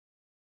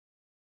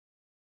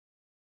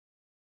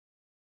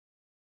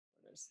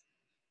disorders.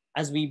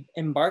 As we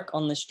embark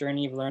on this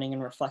journey of learning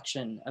and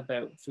reflection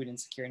about food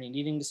insecurity and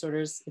eating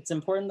disorders, it's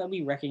important that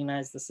we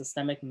recognize the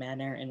systemic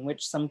manner in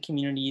which some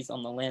communities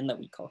on the land that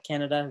we call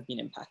Canada have been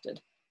impacted.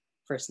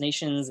 First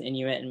Nations,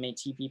 Inuit, and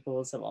Métis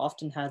peoples have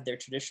often had their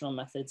traditional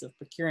methods of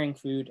procuring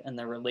food and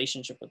their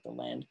relationship with the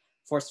land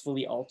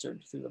forcefully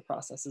altered through the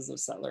processes of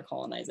settler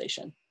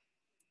colonization.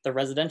 The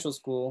residential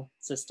school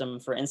system,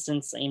 for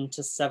instance, aimed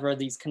to sever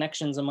these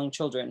connections among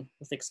children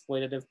with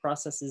exploitative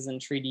processes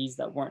and treaties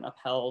that weren't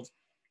upheld,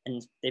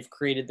 and they've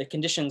created the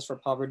conditions for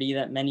poverty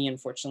that many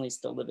unfortunately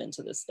still live in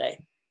to this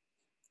day.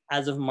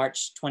 As of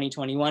March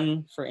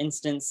 2021, for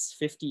instance,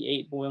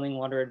 58 boiling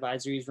water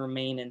advisories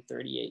remain in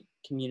 38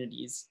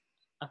 communities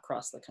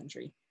across the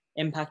country,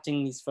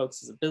 impacting these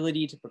folks'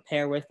 ability to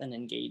prepare with and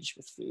engage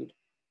with food.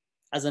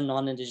 As a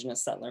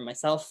non-Indigenous settler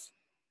myself,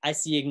 I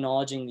see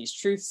acknowledging these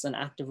truths and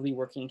actively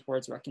working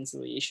towards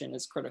reconciliation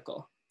is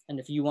critical. And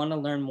if you want to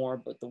learn more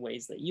about the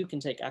ways that you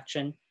can take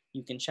action,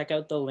 you can check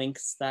out the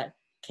links that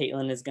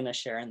Caitlin is going to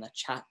share in the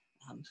chat.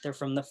 They're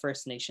from the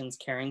First Nations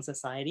Caring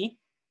Society.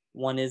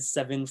 One is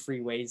 7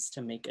 free ways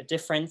to make a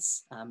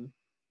difference,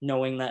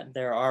 knowing that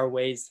there are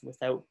ways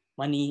without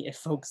money if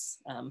folks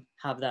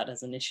have that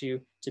as an issue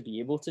to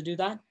be able to do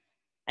that.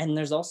 And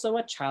there's also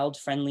a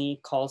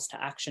child-friendly calls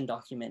to action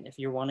document if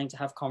you're wanting to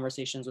have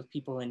conversations with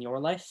people in your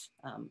life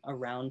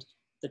around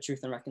the Truth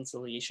and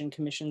Reconciliation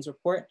Commission's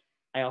report.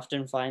 I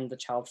often find the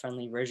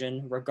child-friendly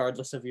version,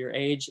 regardless of your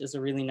age, is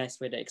a really nice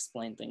way to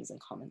explain things in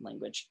common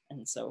language.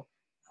 And so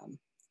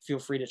feel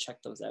free to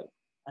check those out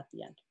at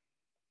the end.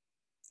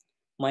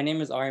 My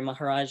name is Ari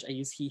Maharaj. I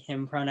use he,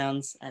 him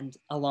pronouns, and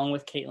along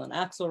with Caitlin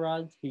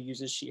Axelrod, who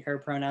uses she, her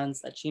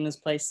pronouns at Sheena's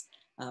Place,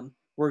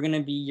 we're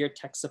gonna be your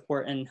tech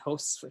support and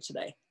hosts for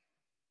today.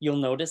 You'll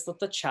notice that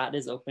the chat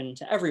is open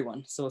to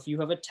everyone. So if you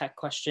have a tech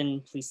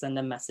question, please send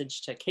a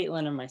message to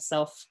Caitlin or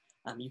myself.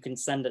 You can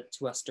send it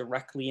to us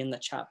directly in the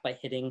chat by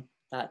hitting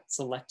that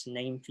select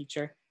name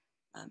feature.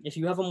 If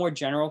you have a more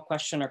general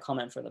question or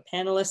comment for the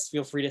panelists,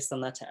 feel free to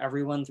send that to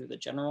everyone through the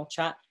general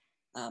chat.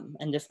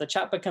 And if the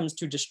chat becomes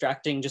too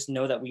distracting, just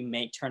know that we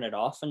may turn it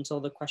off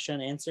until the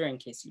question and answer in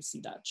case you see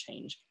that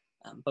change.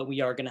 But we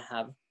are gonna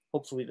have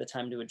hopefully the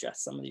time to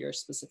address some of your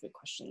specific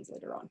questions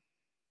later on.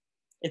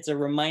 It's a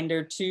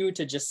reminder too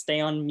to just stay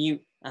on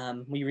mute.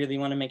 We really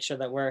wanna make sure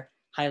that we're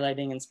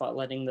highlighting and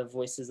spotlighting the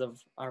voices of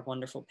our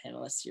wonderful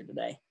panelists here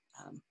today.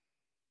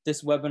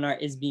 This webinar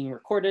is being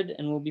recorded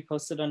and will be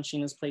posted on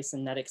Sheena's Place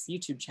and Netix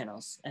YouTube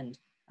channels. And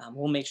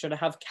we'll make sure to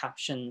have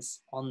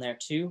captions on there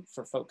too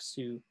for folks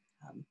who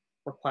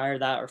require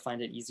that or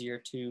find it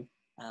easier to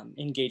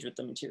engage with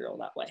the material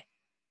that way.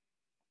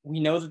 We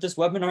know that this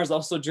webinar is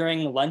also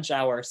during lunch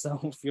hour,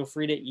 so feel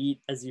free to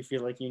eat as you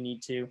feel like you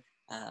need to.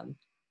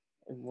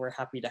 We're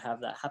happy to have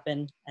that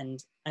happen.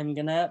 And I'm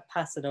gonna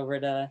pass it over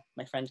to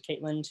my friend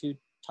Caitlin to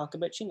talk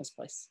about Sheena's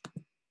Place.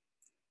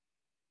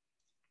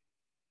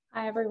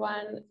 Hi,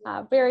 everyone.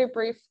 Very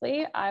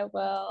briefly, I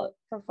will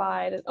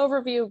provide an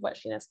overview of what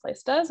Sheena's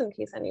Place does in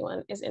case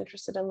anyone is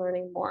interested in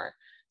learning more.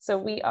 So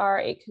we are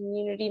a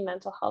community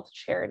mental health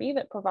charity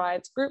that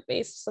provides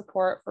group-based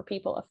support for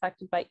people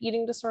affected by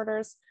eating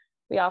disorders.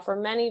 We offer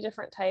many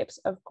different types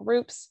of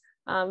groups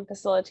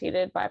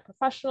facilitated by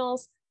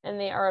professionals, and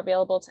they are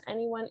available to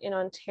anyone in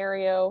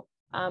Ontario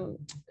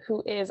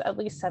who is at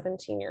least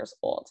 17 years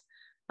old.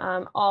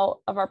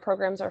 All of our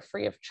programs are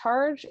free of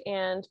charge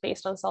and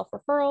based on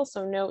self-referral,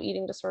 so no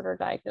eating disorder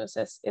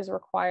diagnosis is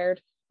required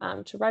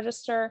to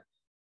register.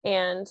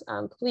 And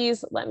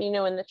please let me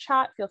know in the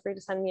chat. Feel free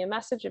to send me a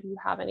message if you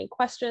have any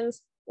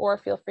questions, or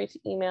feel free to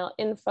email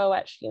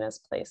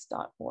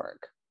info@sheenasplace.org.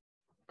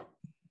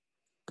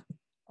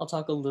 I'll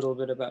talk a little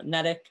bit about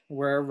NETIC.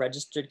 We're a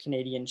registered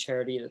Canadian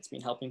charity that's been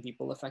helping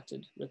people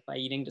affected by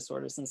eating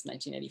disorders since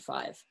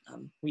 1985.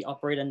 We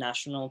operate a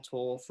national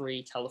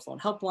toll-free telephone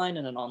helpline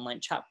and an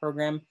online chat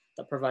program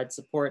that provides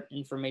support,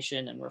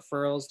 information, and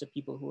referrals to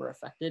people who are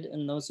affected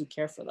and those who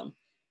care for them.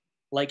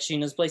 Like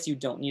Sheena's Place, you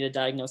don't need a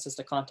diagnosis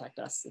to contact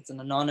us. It's an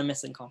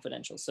anonymous and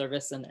confidential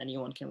service and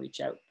anyone can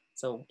reach out.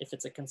 So if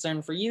it's a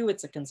concern for you,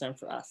 it's a concern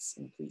for us,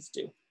 and please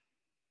do.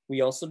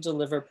 We also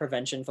deliver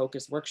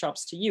prevention-focused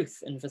workshops to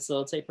youth and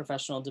facilitate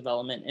professional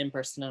development in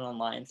person and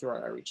online through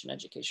our outreach and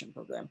education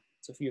program.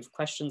 So if you have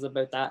questions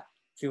about that,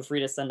 feel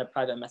free to send a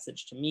private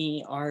message to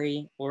me,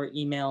 Ari, or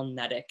email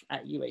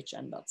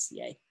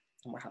netic@uhn.ca,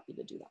 and we're happy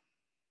to do that.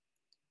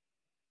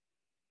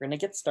 We're gonna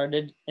get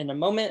started in a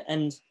moment,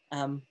 and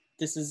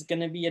this is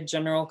gonna be a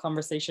general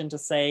conversation to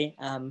say,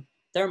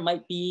 there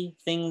might be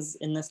things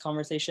in this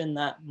conversation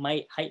that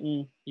might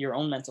heighten your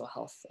own mental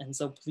health. And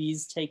so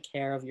please take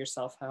care of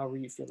yourself however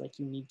you feel like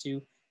you need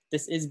to.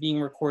 This is being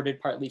recorded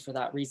partly for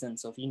that reason.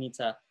 So if you need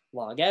to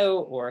log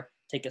out or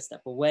take a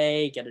step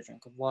away, get a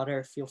drink of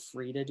water, feel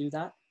free to do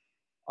that.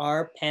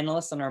 Our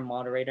panelists and our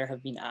moderator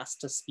have been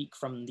asked to speak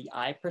from the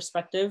I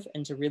perspective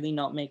and to really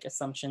not make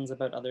assumptions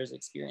about others'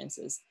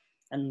 experiences.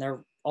 And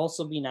they're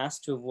also being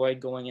asked to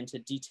avoid going into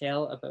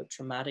detail about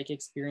traumatic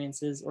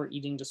experiences or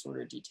eating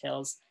disorder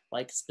details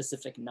like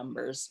specific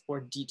numbers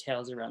or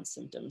details around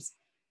symptoms.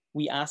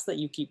 We ask that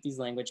you keep these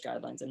language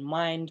guidelines in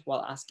mind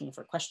while asking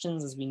for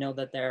questions, as we know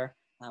that there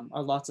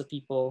are lots of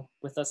people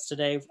with us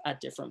today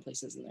at different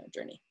places in their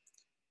journey.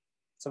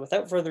 So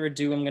without further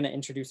ado, I'm going to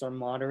introduce our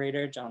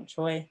moderator, John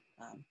Choi.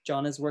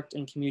 John has worked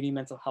in community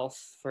mental health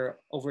for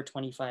over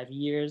 25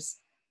 years,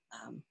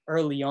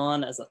 early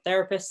on as a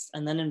therapist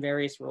and then in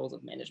various roles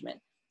of management.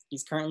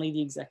 He's currently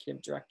the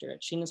executive director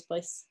at Sheena's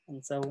Place.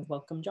 And so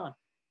welcome, John.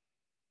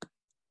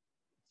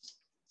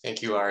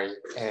 Thank you, Ari.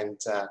 And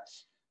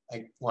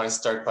I want to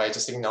start by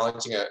just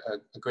acknowledging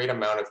a great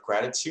amount of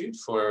gratitude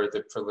for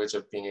the privilege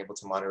of being able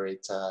to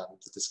moderate the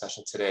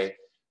discussion today.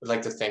 I'd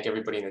like to thank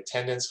everybody in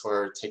attendance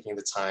for taking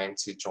the time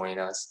to join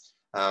us.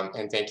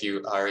 And thank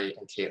you, Ari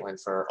and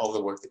Caitlin, for all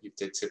the work that you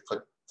did to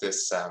put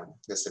this,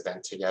 this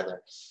event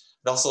together.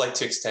 I'd also like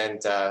to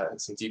extend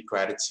some deep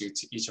gratitude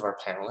to each of our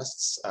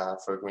panelists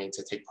for agreeing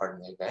to take part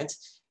in the event.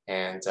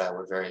 And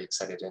we're very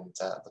excited and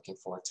looking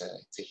forward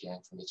to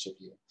hearing from each of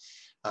you.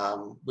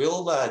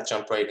 We'll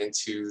jump right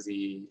into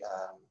the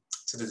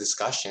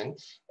discussion,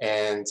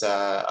 and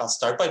I'll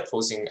start by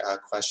posing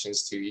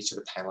questions to each of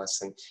the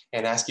panelists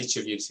and ask each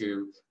of you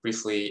to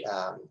briefly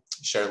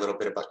share a little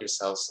bit about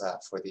yourselves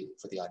for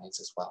the audience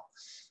as well.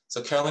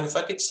 So Carolyn, if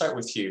I could start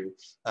with you,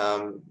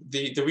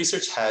 the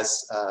research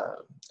has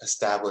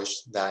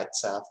established that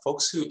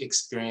folks who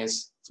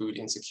experience food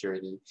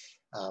insecurity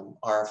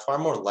are far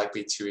more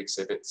likely to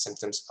exhibit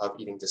symptoms of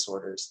eating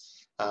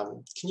disorders.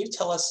 Can you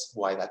tell us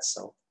why that's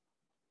so?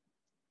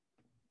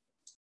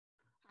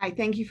 Hi,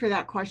 thank you for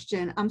that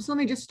question. So let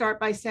me just start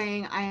by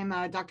saying I am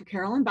Dr.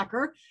 Carolyn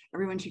Becker.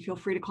 Everyone should feel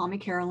free to call me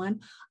Carolyn.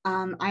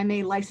 I'm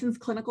a licensed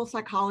clinical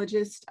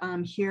psychologist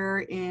here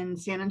in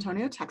San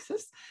Antonio,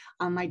 Texas.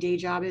 My day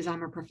job is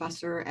I'm a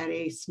professor at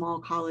a small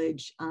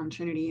college,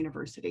 Trinity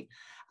University,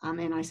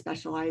 and I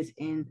specialize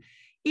in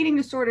eating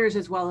disorders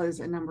as well as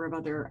a number of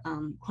other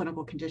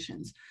clinical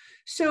conditions.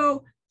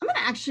 So I'm going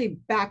to actually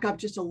back up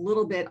just a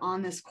little bit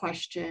on this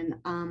question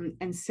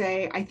and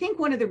say, I think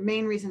one of the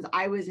main reasons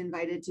I was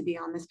invited to be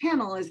on this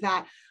panel is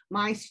that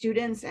my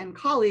students and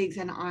colleagues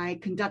and I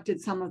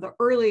conducted some of the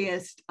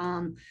earliest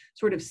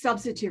sort of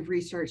substantive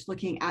research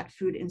looking at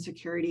food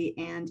insecurity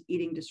and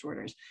eating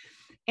disorders.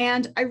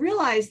 And I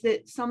realized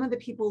that some of the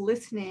people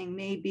listening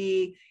may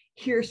be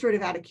here sort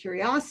of out of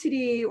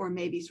curiosity or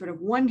maybe sort of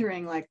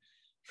wondering, like,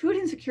 food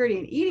insecurity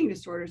and eating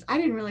disorders, I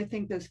didn't really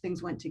think those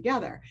things went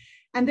together.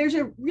 And there's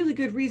a really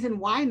good reason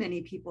why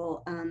many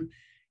people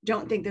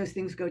don't think those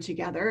things go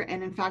together.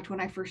 And in fact, when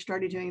I first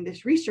started doing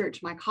this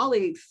research, my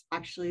colleagues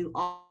actually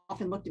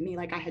often looked at me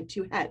like I had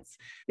two heads.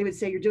 They would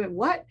say, "You're doing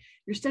what?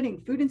 You're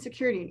studying food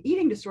insecurity and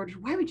eating disorders.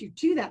 Why would you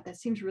do that? That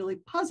seems really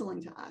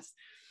puzzling to us."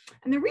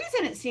 And the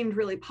reason it seemed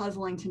really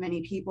puzzling to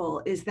many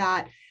people is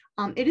that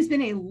it has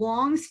been a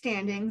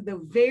long-standing,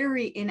 though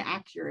very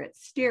inaccurate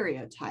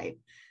stereotype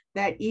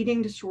that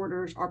eating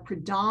disorders are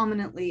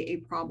predominantly a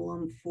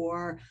problem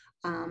for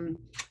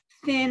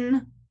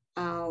thin,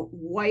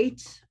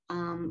 white,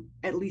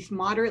 at least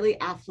moderately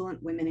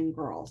affluent women and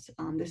girls.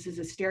 This is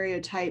a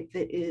stereotype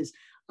that is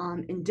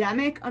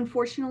endemic,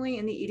 unfortunately,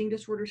 in the eating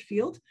disorders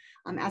field.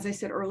 As I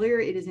said earlier,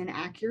 it is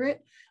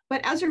inaccurate,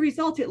 but as a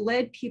result, it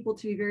led people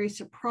to be very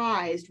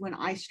surprised when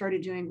I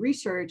started doing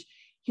research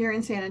here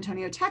in San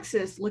Antonio,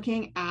 Texas,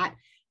 looking at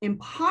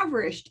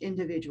impoverished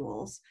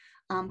individuals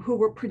who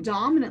were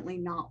predominantly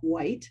not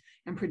white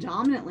and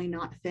predominantly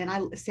not thin.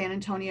 San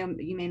Antonio,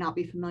 you may not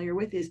be familiar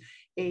with, is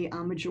a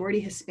majority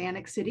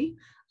Hispanic city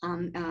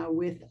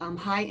with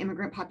high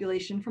immigrant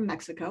population from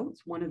Mexico.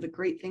 It's one of the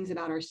great things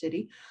about our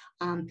city.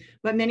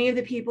 But many of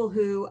the people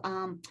who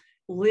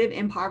live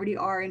in poverty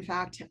are in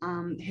fact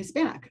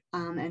Hispanic.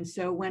 And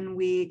so when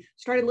we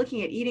started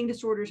looking at eating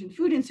disorders and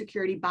food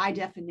insecurity, by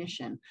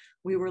definition,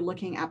 we were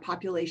looking at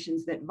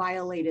populations that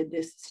violated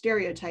this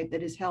stereotype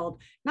that is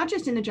held not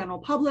just in the general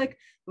public,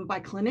 but by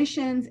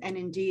clinicians and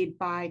indeed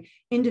by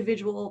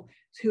individuals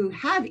who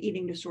have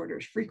eating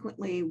disorders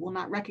frequently will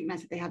not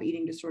recognize that they have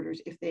eating disorders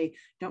if they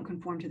don't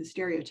conform to the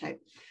stereotype.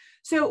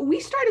 So we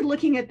started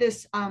looking at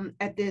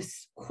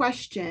this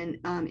question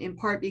in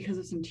part because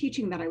of some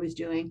teaching that I was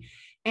doing,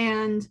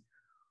 and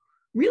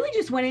really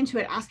just went into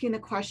it asking the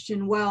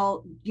question,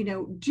 well, you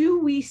know, do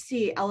we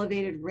see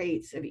elevated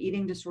rates of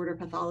eating disorder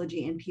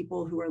pathology in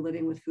people who are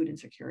living with food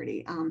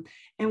insecurity?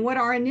 And what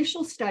our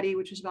initial study,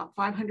 which was about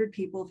 500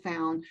 people,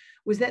 found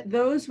was that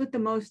those with the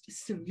most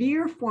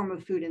severe form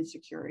of food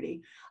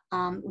insecurity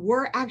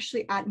were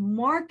actually at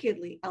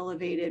markedly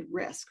elevated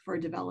risk for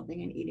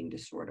developing an eating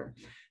disorder.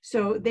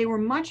 So they were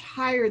much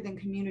higher than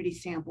community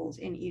samples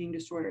in eating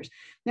disorders.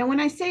 Now,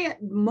 when I say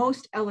at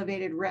most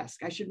elevated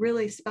risk, I should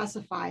really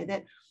specify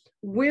that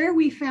where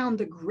we found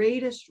the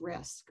greatest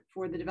risk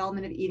for the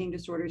development of eating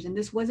disorders, and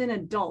this was in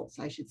adults,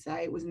 I should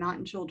say, it was not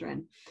in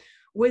children,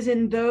 was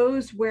in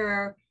those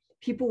where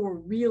people were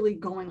really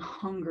going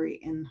hungry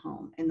in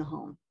the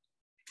home.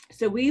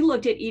 So we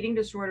looked at eating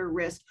disorder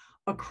risk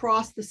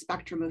across the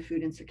spectrum of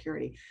food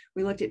insecurity.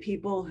 We looked at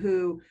people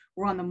who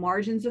were on the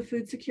margins of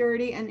food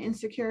security and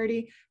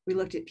insecurity. We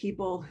looked at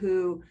people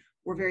who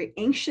were very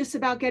anxious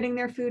about getting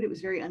their food. It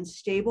was very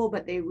unstable,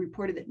 but they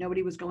reported that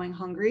nobody was going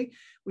hungry.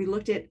 We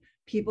looked at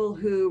people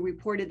who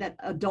reported that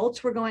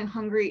adults were going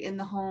hungry in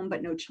the home,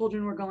 but no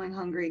children were going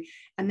hungry.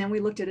 And then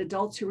we looked at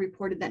adults who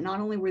reported that not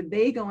only were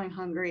they going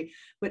hungry,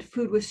 but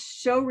food was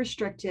so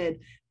restricted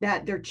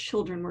that their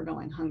children were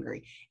going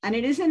hungry. And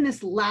it is in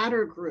this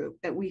latter group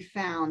that we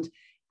found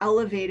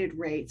elevated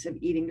rates of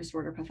eating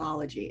disorder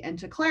pathology. And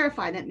to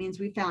clarify, that means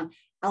we found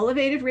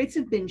elevated rates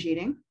of binge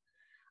eating.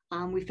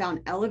 We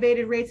found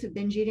elevated rates of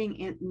binge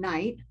eating at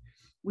night.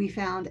 We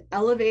found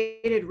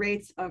elevated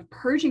rates of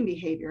purging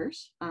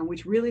behaviors,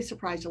 which really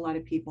surprised a lot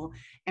of people.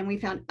 And we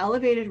found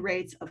elevated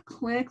rates of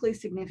clinically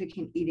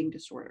significant eating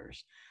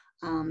disorders.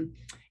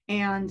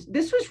 And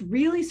this was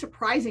really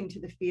surprising to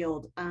the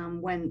field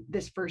when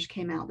this first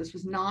came out. This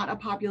was not a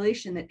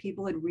population that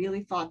people had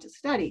really thought to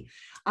study.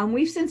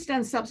 We've since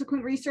done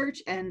subsequent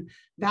research and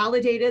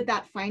validated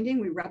that finding.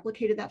 We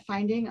replicated that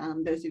finding.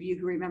 Those of you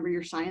who remember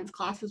your science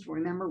classes will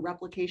remember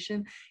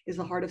replication is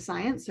the heart of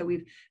science. So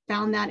we've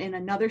found that in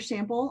another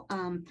sample.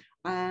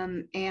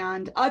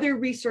 And other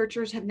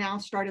researchers have now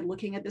started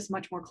looking at this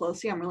much more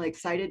closely. I'm really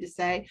excited to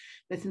say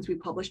that since we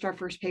published our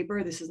first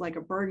paper, this is like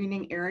a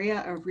burgeoning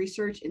area of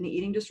research in the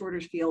eating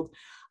disorders field.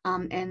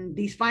 And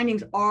these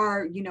findings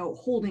are,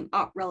 holding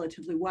up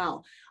relatively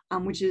well,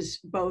 which is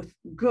both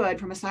good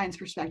from a science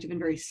perspective and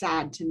very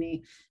sad to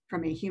me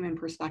from a human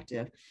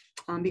perspective.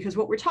 Because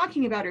what we're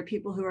talking about are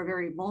people who are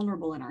very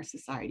vulnerable in our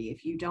society.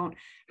 If you don't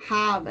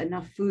have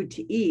enough food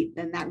to eat,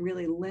 then that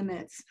really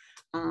limits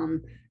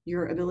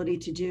your ability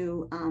to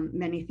do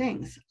many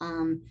things.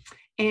 I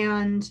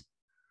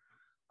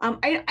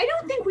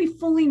don't think we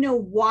fully know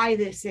why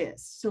this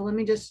is. So let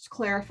me just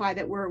clarify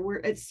that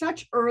we're at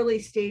such early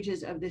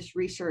stages of this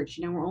research.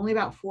 We're only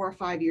about 4 or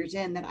 5 years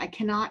in that I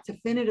cannot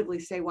definitively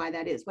say why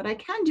that is. What I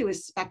can do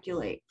is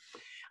speculate.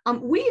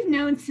 We've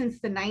known since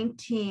the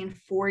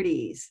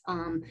 1940s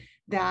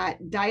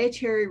that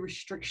dietary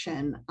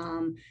restriction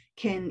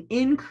can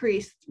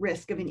increase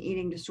risk of an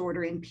eating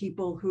disorder in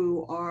people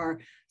who are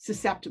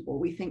susceptible.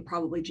 We think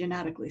probably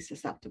genetically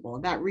susceptible.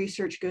 That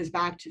research goes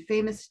back to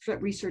famous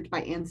research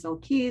by Ansel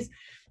Keys.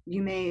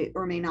 You may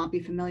or may not be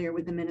familiar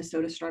with the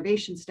Minnesota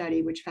starvation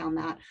study, which found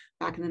that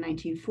back in the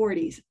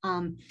 1940s.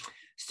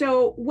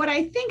 So what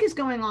I think is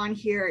going on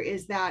here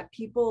is that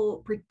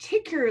people,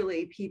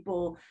 particularly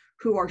people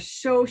who are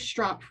so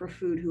strapped for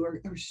food, who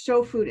are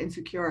so food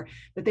insecure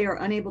that they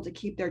are unable to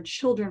keep their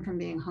children from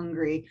being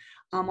hungry,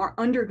 are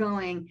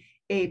undergoing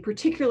a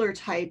particular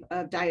type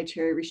of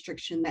dietary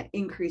restriction that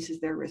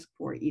increases their risk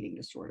for eating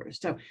disorders.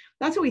 So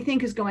that's what we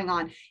think is going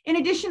on. In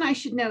addition, I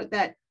should note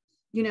that,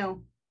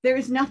 there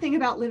is nothing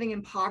about living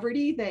in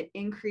poverty that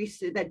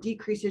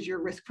decreases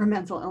your risk for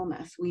mental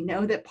illness. We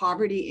know that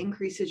poverty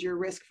increases your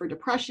risk for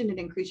depression. It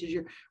increases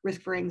your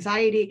risk for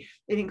anxiety.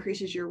 It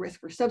increases your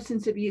risk for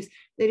substance abuse.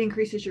 It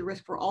increases your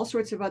risk for all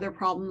sorts of other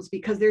problems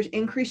because there's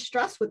increased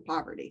stress with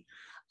poverty.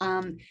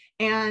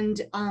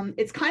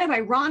 It's kind of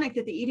ironic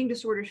that the eating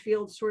disorders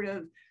field sort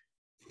of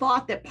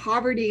thought that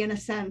poverty, in a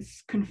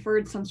sense,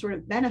 conferred some sort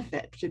of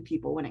benefit to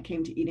people when it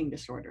came to eating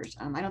disorders.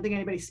 I don't think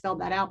anybody spelled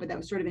that out, but that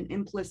was sort of an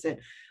implicit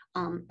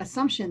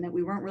assumption that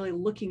we weren't really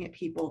looking at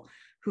people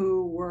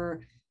who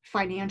were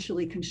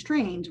financially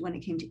constrained when it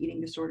came to eating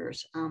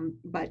disorders.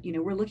 But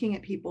we're looking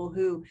at people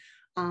who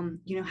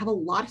have a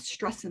lot of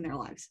stress in their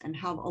lives and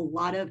have a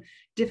lot of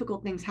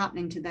difficult things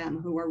happening to them,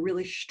 who are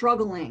really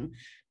struggling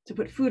to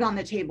put food on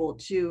the table,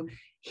 to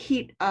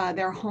heat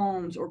their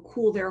homes or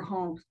cool their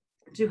homes,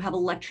 to have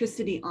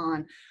electricity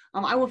on.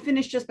 I will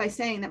finish just by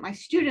saying that my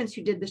students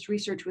who did this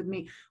research with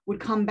me would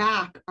come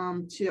back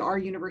to our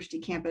university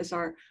campus,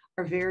 our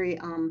very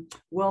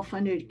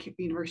well-funded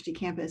university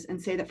campus, and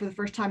say that for the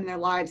first time in their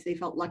lives, they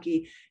felt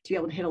lucky to be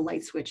able to hit a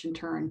light switch and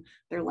turn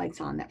their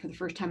lights on, that for the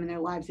first time in their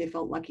lives, they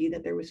felt lucky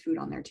that there was food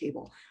on their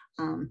table.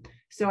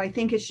 So I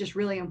think it's just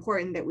really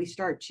important that we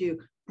start to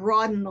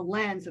broaden the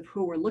lens of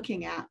who we're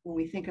looking at when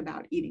we think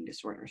about eating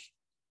disorders.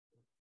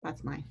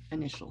 That's my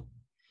initial.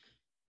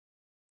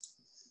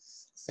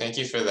 Thank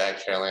you for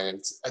that,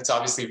 Carolyn. It's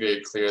obviously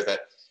very clear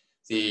that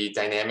the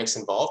dynamics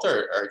involved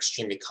are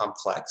extremely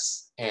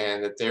complex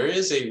and that there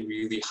is a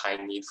really high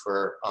need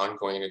for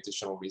ongoing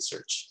additional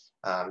research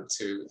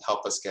to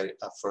help us get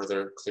a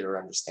further, clearer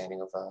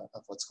understanding of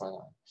what's going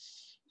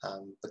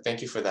on. But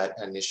thank you for that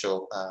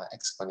initial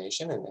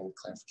explanation and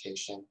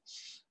clarification.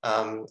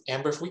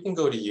 Amber, if we can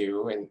go to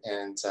you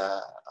and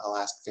I'll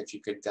ask if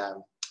you could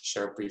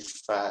share a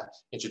brief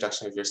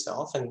introduction of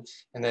yourself and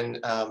then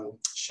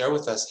share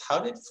with us, how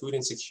did food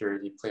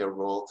insecurity play a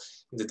role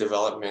in the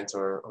development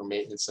or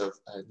maintenance of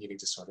an eating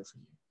disorder for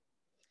you?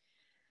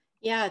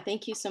 Yeah,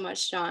 thank you so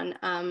much, John.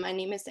 My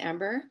name is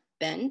Amber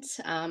Bent.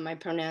 My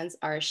pronouns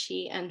are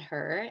she and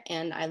her,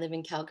 and I live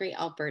in Calgary,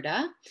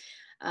 Alberta.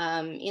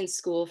 In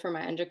school for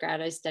my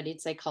undergrad, I studied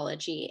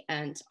psychology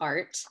and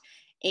art,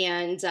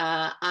 and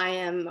I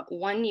am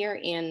 1 year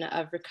in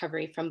of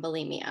recovery from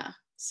bulimia.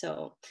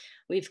 So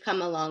we've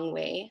come a long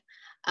way.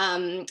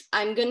 I'm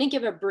going to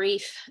give a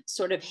brief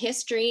sort of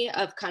history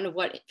of kind of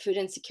what food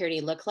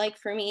insecurity looked like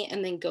for me,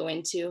 and then go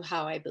into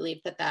how I believe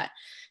that that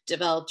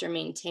developed or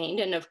maintained.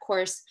 And of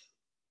course,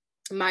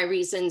 my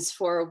reasons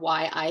for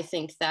why I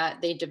think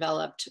that they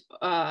developed,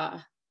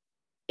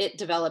 it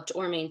developed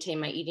or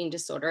maintained my eating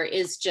disorder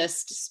is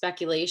just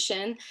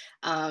speculation.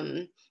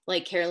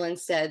 Like Carolyn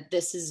said,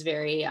 this is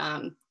very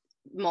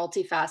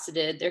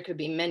multifaceted. There could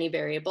be many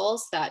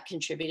variables that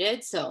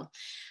contributed. So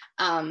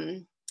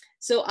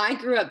I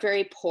grew up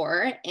very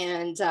poor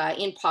and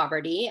in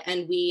poverty,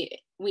 and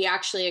we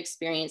actually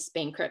experienced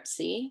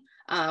bankruptcy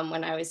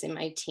when I was in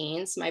my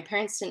teens. My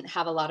parents didn't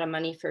have a lot of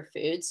money for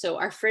food, so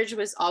our fridge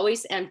was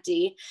always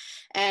empty,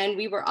 and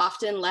we were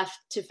often left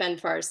to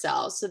fend for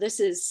ourselves. So this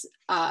is,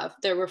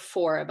 there were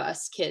 4 of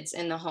us kids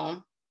in the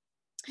home.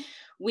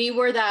 We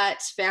were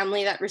that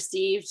family that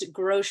received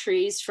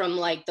groceries from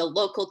like the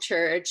local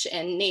church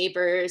and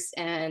neighbors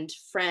and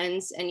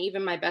friends, and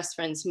even my best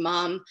friend's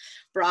mom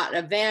brought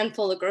a van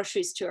full of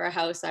groceries to our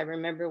house. I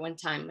remember one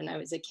time when I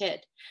was a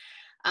kid.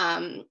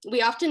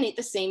 We often ate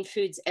the same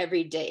foods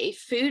every day.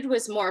 Food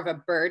was more of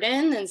a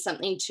burden than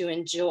something to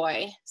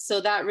enjoy.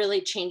 So that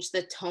really changed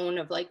the tone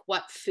of like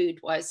what food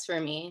was for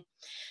me.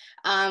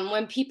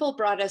 When people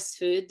brought us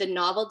food, the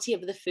novelty of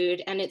the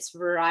food and its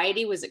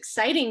variety was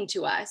exciting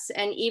to us.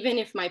 And even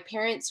if my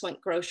parents went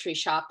grocery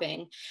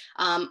shopping,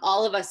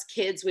 all of us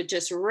kids would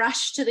just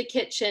rush to the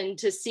kitchen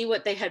to see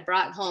what they had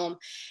brought home.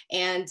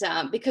 And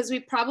because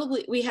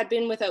we had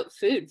been without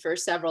food for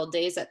several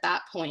days at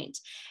that point.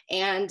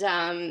 And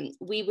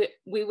we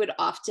would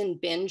often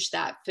binge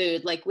that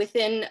food, like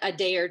within a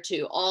day or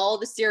two. All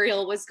the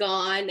cereal was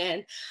gone,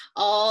 and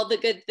all the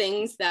good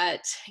things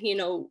that, you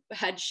know,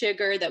 had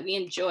sugar that we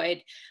enjoyed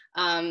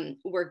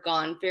were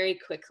gone very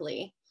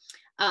quickly.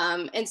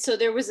 And so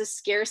there was a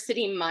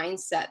scarcity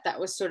mindset that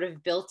was sort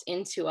of built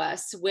into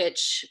us,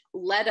 which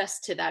led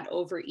us to that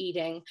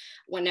overeating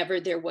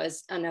whenever there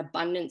was an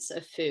abundance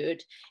of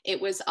food.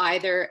 It was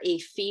either a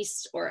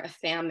feast or a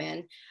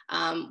famine,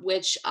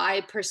 which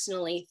I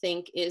personally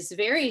think is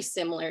very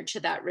similar to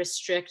that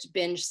restrict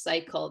binge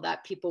cycle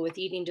that people with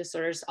eating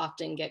disorders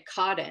often get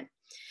caught in.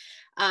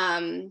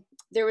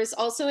 There was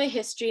also a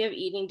history of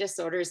eating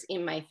disorders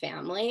in my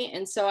family.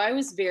 And so I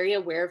was very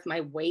aware of my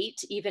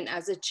weight, even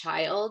as a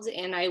child.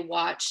 And I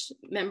watched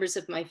members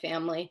of my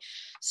family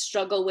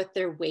struggle with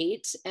their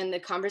weight. And the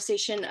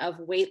conversation of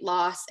weight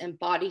loss and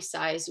body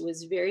size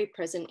was very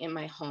present in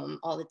my home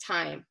all the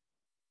time.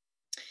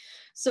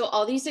 So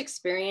all these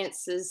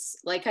experiences,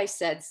 like I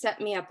said, set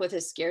me up with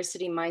a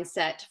scarcity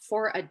mindset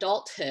for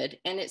adulthood,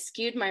 and it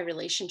skewed my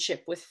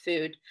relationship with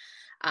food.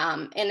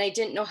 And I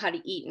didn't know how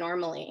to eat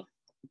normally.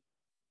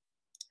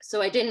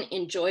 So I didn't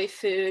enjoy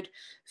food.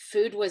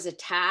 Food was a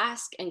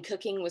task, and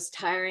cooking was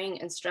tiring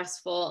and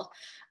stressful.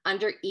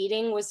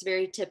 Under-eating was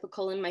very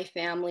typical in my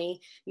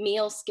family.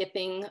 Meal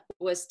skipping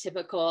was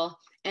typical,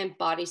 and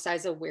body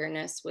size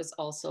awareness was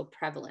also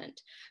prevalent.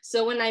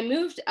 So when I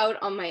moved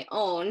out on my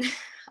own,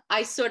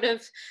 I sort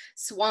of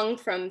swung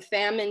from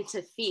famine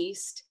to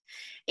feast.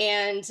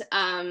 And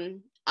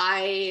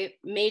I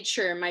made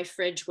sure my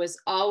fridge was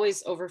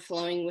always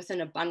overflowing with an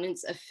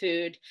abundance of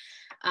food,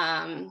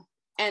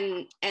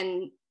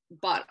 and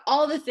bought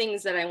all the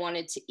things that I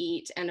wanted to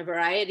eat and a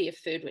variety of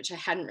food, which I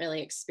hadn't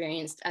really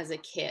experienced as a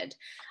kid.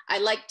 I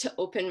liked to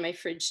open my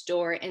fridge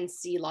door and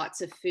see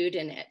lots of food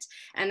in it.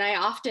 And I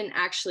often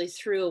actually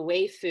threw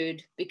away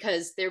food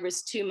because there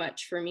was too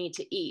much for me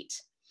to eat.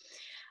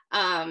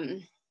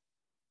 And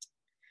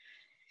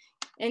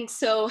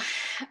so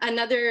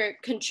another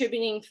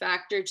contributing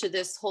factor to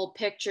this whole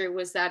picture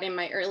was that in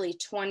my early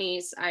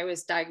 20s, I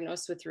was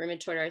diagnosed with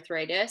rheumatoid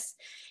arthritis.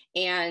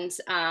 And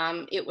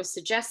it was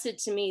suggested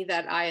to me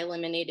that I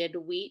eliminated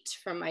wheat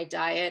from my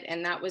diet.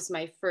 And that was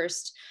my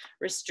first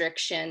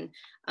restriction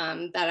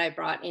that I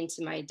brought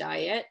into my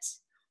diet.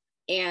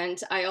 And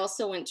I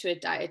also went to a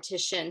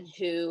dietitian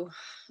who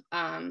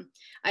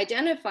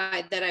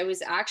identified that I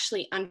was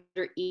actually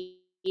under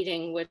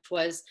eating, which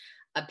was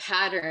a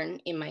pattern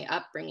in my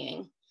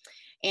upbringing.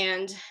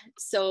 And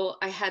so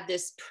I had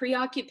this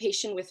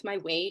preoccupation with my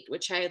weight,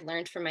 which I had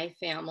learned from my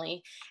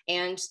family,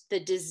 and the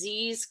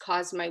disease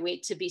caused my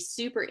weight to be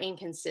super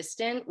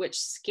inconsistent, which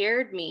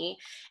scared me.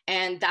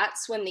 And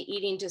that's when the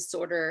eating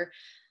disorder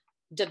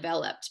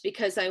developed,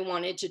 because I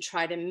wanted to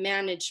try to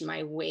manage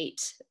my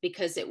weight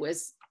because it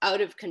was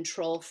out of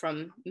control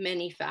from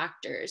many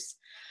factors.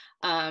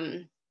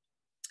 I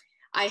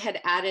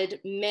had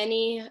added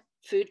many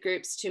food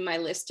groups to my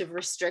list of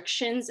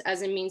restrictions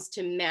as a means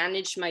to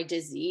manage my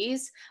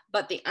disease,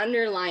 but the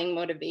underlying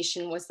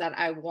motivation was that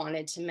I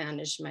wanted to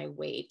manage my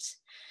weight.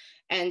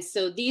 And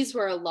so these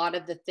were a lot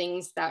of the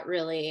things that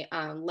really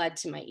led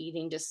to my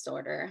eating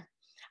disorder.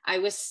 I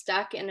was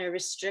stuck in a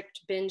restrict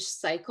binge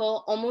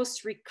cycle,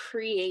 almost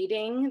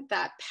recreating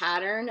that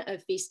pattern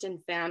of feast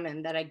and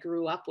famine that I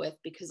grew up with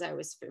because I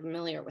was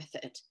familiar with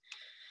it.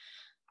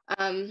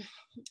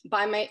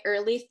 By my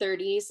early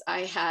 30s,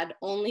 I had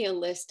only a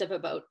list of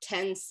about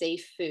 10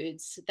 safe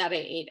foods that I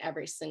ate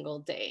every single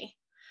day.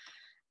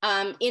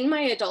 In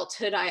my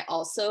adulthood, I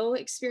also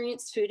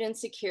experienced food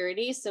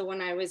insecurity. So when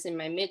I was in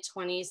my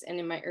mid-20s and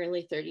in my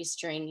early 30s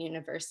during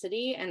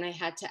university, and I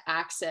had to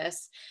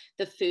access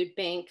the food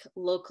bank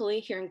locally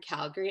here in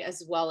Calgary,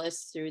 as well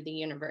as through the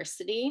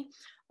university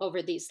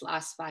over these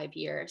last 5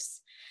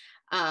 years.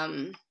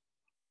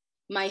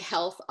 My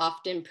health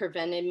often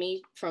prevented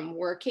me from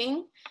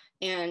working,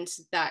 and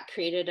that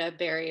created a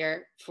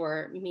barrier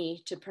for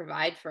me to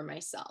provide for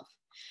myself.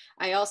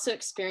 I also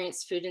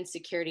experienced food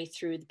insecurity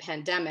through the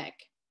pandemic.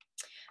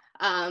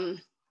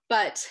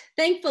 But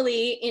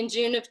thankfully, in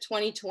June of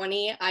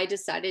 2020, I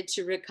decided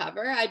to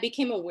recover. I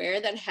became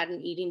aware that I had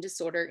an eating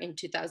disorder in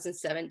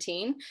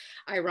 2017,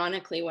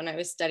 ironically, when I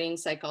was studying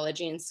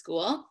psychology in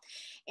school.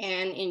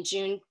 And in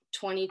June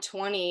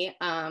 2020,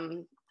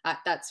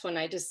 that's when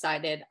I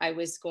decided I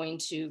was going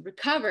to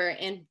recover.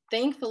 And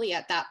thankfully,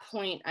 at that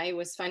point, I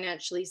was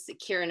financially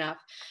secure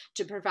enough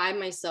to provide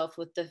myself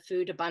with the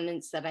food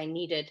abundance that I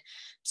needed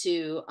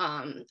to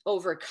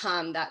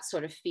overcome that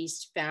sort of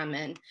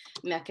feast-famine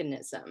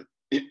mechanism.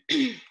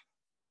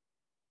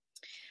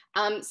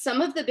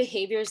 Some of the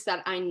behaviors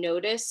that I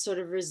noticed sort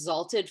of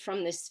resulted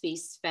from this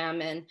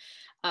feast-famine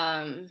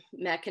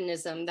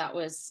mechanism that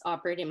was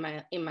operating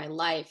in my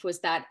life was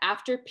that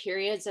after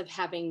periods of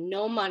having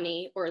no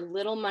money or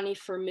little money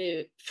for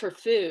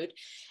food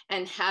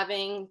and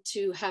having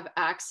to have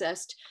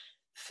accessed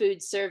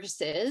food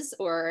services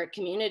or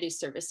community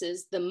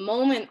services, the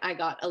moment I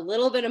got a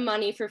little bit of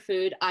money for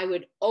food, I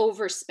would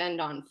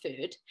overspend on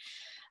food.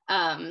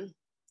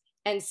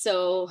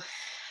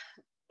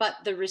 But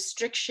the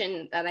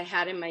restriction that I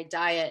had in my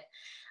diet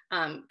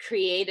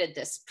created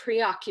this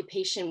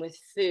preoccupation with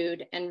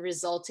food and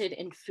resulted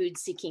in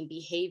food-seeking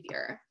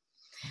behavior.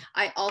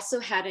 I also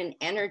had an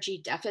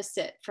energy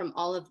deficit from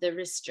all of the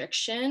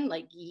restriction,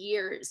 like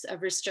years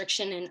of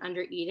restriction and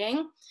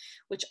undereating,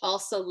 which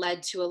also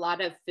led to a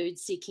lot of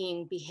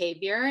food-seeking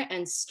behavior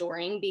and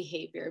storing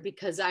behavior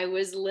because I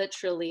was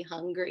literally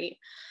hungry.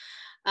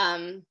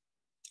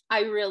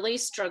 I really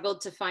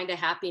struggled to find a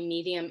happy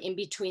medium in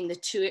between the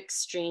two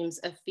extremes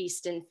of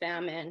feast and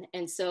famine.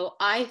 And so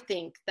I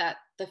think that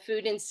the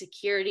food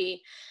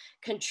insecurity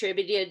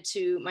contributed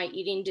to my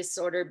eating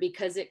disorder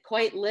because it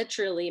quite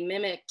literally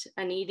mimicked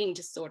an eating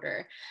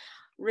disorder.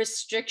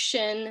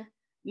 Restriction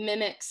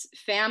mimics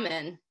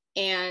famine,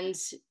 and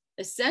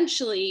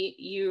essentially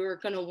you're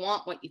going to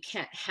want what you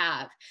can't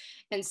have.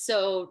 And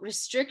so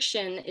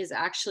restriction is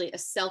actually a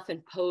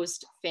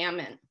self-imposed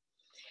famine.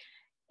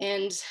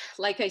 And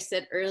like I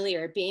said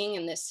earlier, being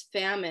in this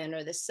famine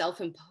or this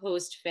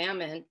self-imposed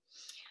famine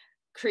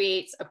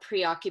creates a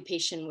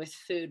preoccupation with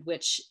food,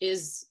 which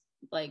is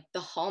like the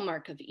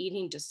hallmark of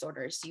eating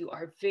disorders. You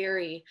are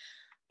very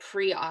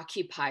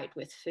preoccupied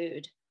with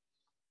food.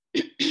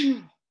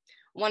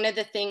 One of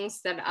the things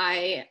that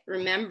I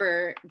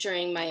remember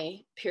during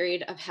my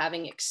period of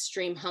having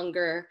extreme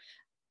hunger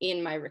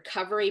in my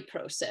recovery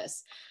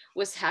process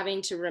was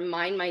having to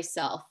remind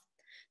myself,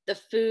 the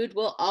food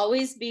will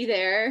always be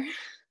there.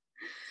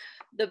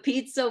 The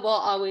pizza will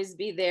always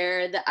be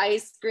there. The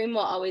ice cream will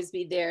always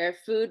be there.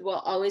 Food will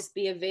always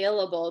be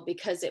available,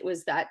 because it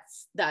was that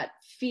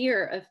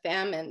fear of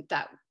famine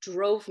that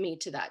drove me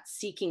to that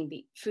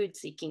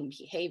food-seeking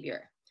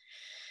behavior.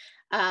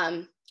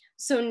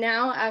 So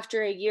now,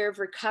 after a year of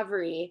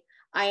recovery,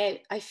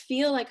 I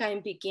feel like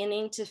I'm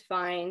beginning to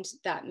find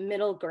that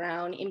middle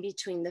ground in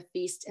between the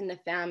feast and the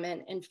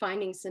famine, and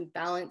finding some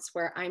balance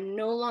where I'm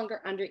no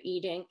longer under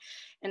eating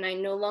and I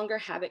no longer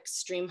have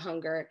extreme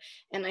hunger,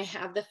 and I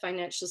have the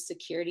financial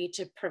security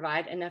to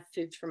provide enough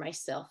food for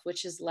myself,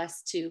 which has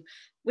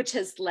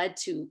led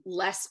to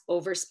less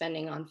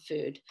overspending on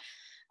food.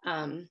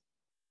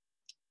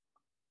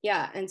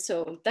 Yeah, and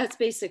so that's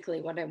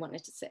basically what I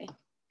wanted to say.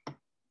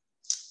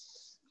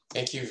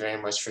 Thank you very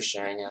much for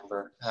sharing,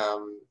 Amber.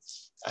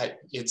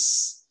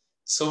 It's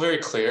so very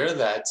clear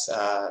that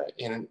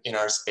in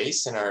our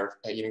space, in our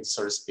eating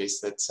disorder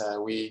space, that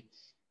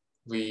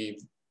we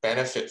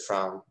benefit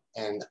from,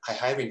 and I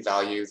highly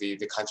value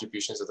the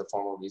contributions of the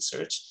formal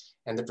research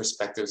and the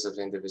perspectives of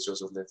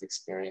individuals with lived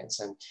experience,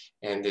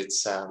 and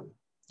it's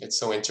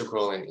so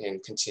integral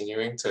in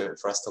continuing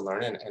for us to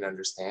learn and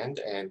understand,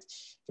 and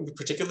it can be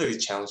particularly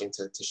challenging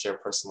to share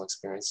personal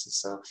experiences.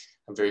 So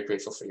I'm very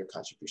grateful for your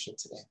contribution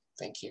today.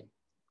 Thank you.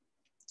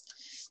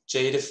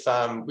 Jade, if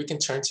we can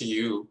turn to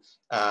you,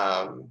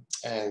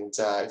 and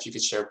if you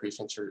could share a brief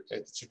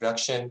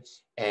introduction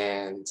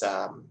and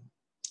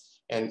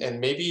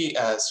maybe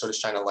sort of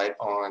shine a light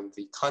on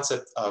the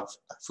concept of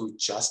food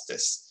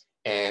justice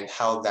and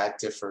how that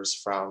differs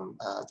from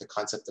the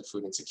concept of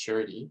food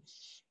insecurity,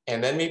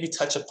 and then maybe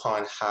touch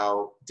upon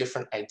how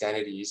different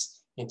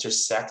identities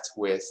intersect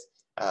with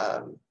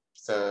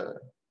the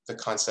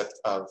concept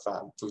of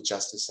food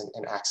justice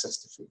and access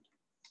to food.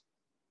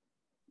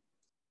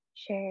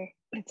 Sure,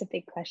 that's a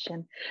big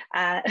question.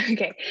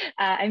 Okay,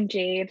 I'm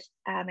Jade.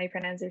 My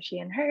pronouns are she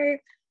and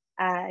her.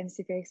 I'm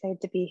super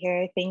excited to be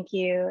here. Thank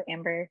you,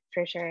 Amber,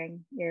 for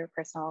sharing your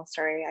personal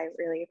story. I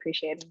really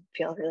appreciate and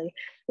feel really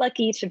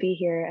lucky to be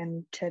here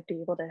and to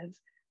be able to have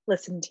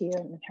listened to you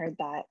and heard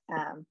that.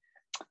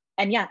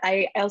 And yeah,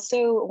 I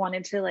also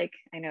wanted to like,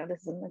 I know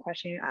this isn't the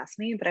question you asked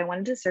me, but I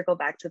wanted to circle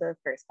back to the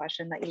first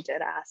question that you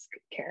did ask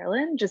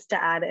Carolyn, just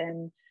to add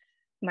in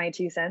my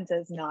 2 cents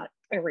as not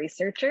a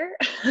researcher.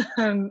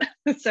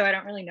 So I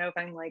don't really know if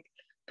I'm like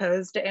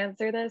posed to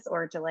answer this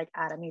or to like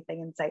add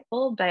anything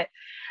insightful, but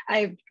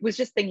I was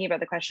just thinking about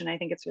the question. I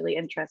think it's really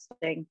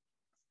interesting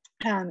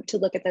to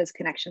look at those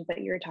connections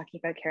that you were talking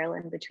about,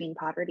 Carolyn, between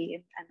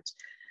poverty and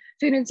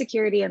food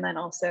insecurity, and then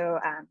also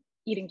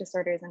eating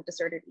disorders and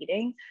disordered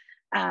eating.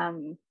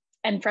 And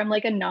from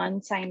like a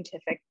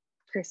non-scientific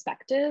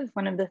perspective,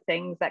 one of the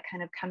things that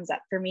kind of comes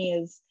up for me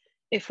is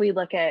if we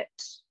look at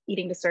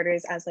eating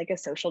disorders as like a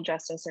social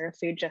justice or a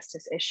food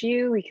justice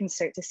issue, we can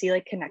start to see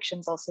like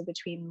connections also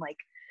between like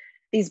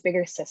these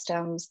bigger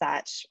systems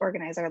that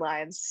organize our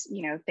lives,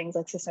 you know, things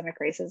like systemic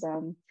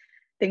racism,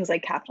 things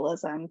like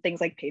capitalism,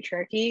 things like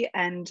patriarchy,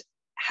 and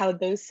how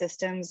those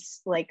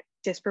systems like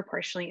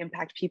disproportionately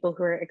impact people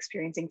who are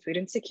experiencing food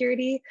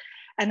insecurity.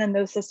 And then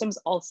those systems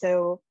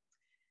also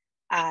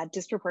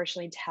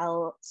disproportionately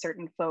tell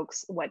certain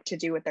folks what to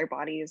do with their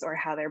bodies or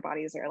how their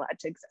bodies are allowed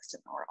to exist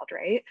in the world,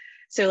 right?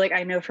 So like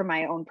I know from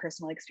my own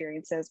personal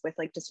experiences with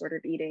like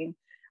disordered eating,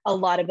 a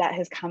lot of that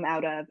has come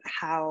out of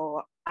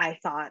how I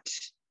thought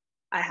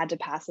I had to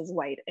pass as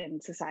white in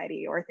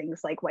society, or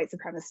things like white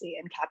supremacy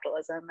and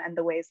capitalism and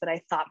the ways that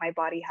I thought my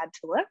body had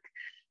to look.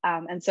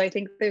 And so I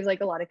think there's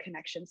like a lot of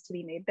connections to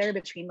be made there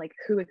between like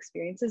who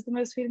experiences the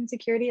most food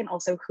insecurity and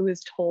also who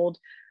is told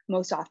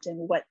most often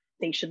what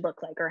they should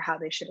look like or how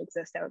they should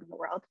exist out in the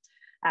world.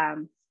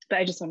 But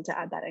I just wanted to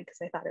add that in because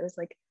I thought it was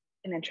like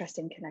an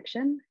interesting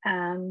connection.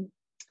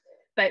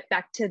 But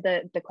back to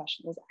the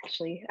question was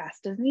actually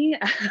asked of me.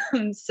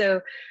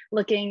 So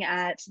looking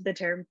at the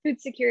term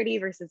food security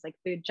versus like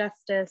food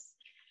justice,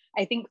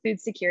 I think food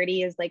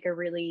security is like a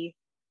really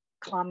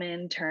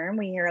common term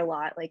we hear a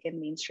lot like in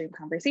mainstream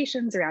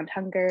conversations around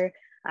hunger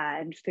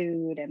and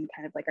food and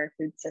kind of like our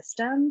food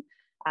system.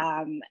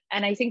 And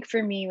I think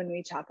for me, when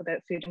we talk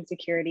about food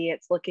insecurity,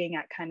 it's looking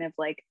at kind of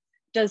like,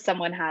 does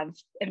someone have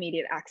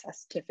immediate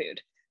access to food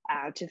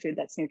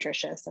that's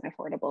nutritious and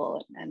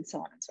affordable and so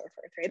on and so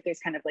forth, right? There's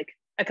kind of like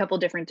a couple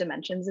different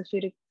dimensions of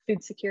food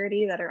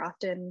security that are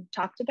often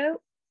talked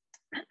about.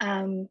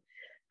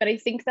 But I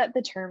think that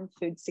the term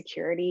food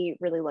security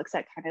really looks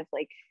at kind of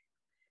like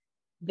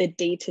the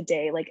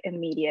day-to-day like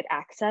immediate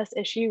access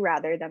issue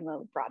rather than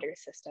the broader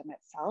system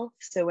itself.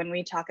 So when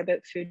we talk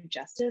about food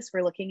justice,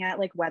 we're looking at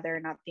like whether or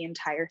not the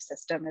entire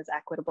system is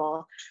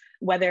equitable,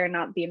 whether or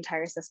not the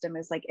entire system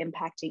is like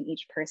impacting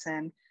each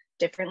person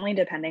differently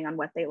depending on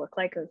what they look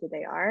like or who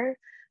they are.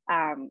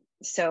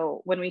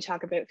 So when we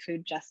talk about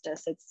food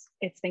justice,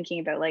 it's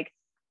thinking about like,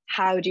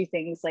 how do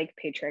things like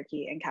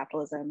patriarchy and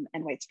capitalism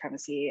and white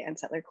supremacy and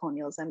settler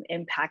colonialism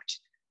impact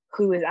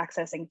who is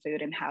accessing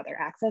food and how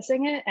they're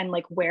accessing it, and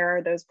like where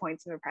are those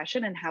points of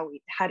oppression and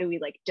how do we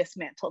like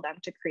dismantle them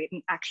to create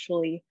an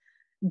actually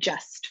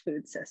just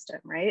food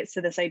system, right?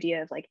 So this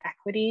idea of like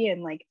equity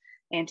and like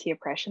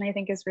anti-oppression, I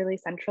think, is really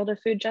central to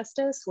food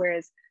justice,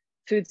 whereas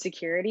food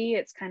security,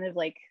 it's kind of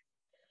like,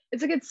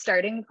 it's a good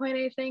starting point,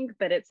 I think,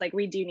 but it's like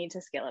we do need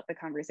to scale up the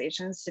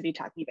conversations to be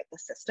talking about the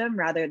system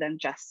rather than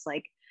just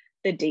like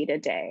the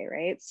day-to-day,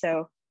 right?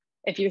 So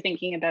if you're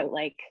thinking about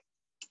like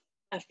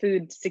a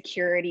food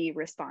security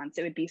response,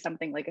 it would be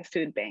something like a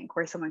food bank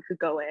where someone could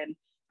go in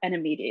and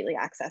immediately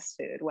access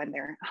food when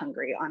they're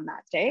hungry on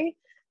that day.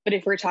 But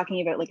if we're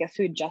talking about like a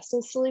food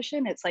justice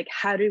solution, it's like,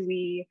 how do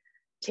we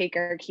take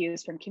our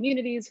cues from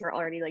communities who are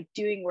already like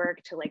doing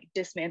work to like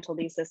dismantle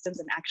these systems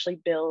and actually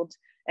build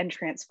and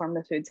transform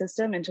the food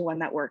system into one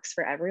that works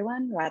for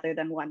everyone rather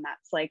than one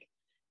that's like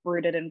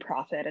rooted in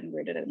profit and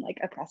rooted in like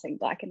oppressing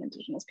Black and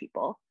Indigenous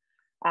people.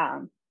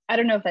 I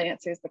don't know if that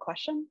answers the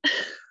question.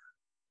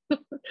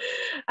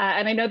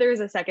 And I know there was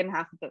a second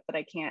half of it, but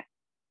I can't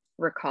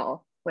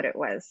recall what it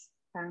was.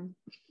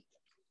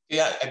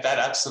 Yeah, that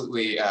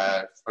absolutely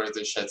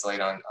further sheds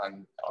light on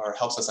or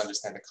helps us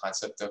understand the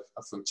concept of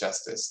food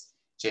justice,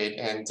 Jade.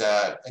 And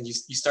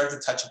you started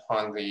to touch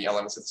upon the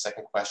elements of the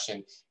second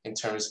question in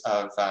terms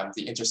of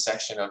the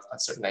intersection of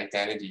certain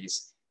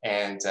identities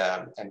and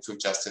food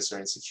justice or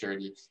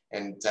insecurity.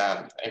 And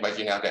I invite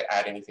you now to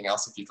add anything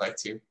else if you'd like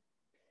to.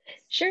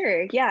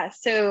 Sure, yeah.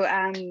 So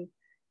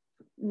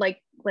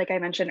like I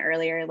mentioned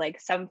earlier, like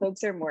some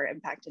folks are more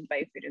impacted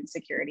by food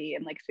insecurity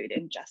and like food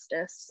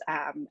injustice.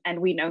 And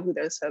we know who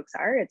those folks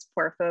are. It's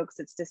poor folks,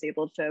 it's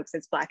disabled folks,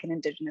 it's Black and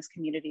Indigenous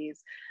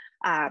communities,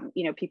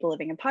 you know, people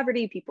living in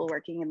poverty, people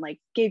working in like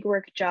gig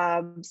work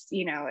jobs,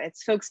 you know,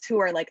 it's folks who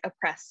are like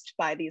oppressed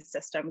by these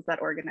systems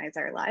that organize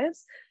our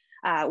lives.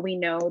 We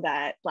know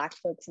that Black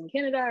folks in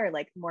Canada are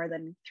like more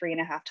than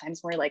 3.5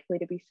 times more likely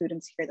to be food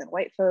insecure than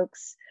white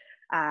folks.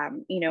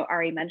 You know,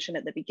 Ari mentioned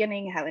at the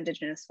beginning how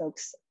Indigenous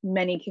folks,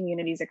 many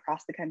communities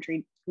across the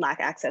country lack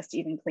access to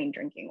even clean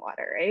drinking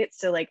water, right?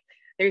 So like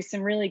there's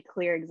some really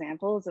clear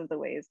examples of the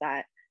ways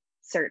that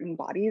certain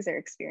bodies are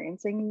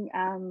experiencing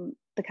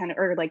the kind of,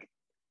 or like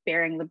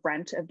bearing the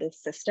brunt of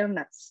this system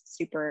that's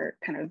super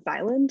kind of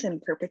violent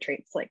and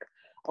perpetrates like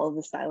all of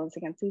this violence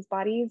against these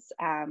bodies.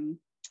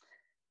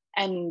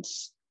 And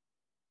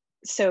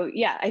So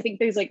yeah, I think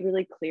there's like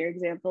really clear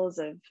examples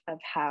of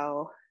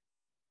how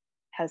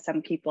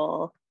some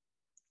people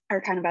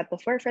are kind of at the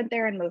forefront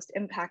there and most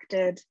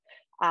impacted.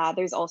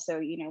 There's also,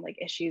 you know, like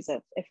issues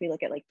of, if we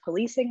look at like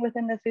policing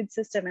within the food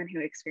system and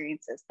who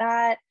experiences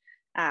that.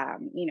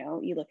 You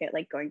know, you look at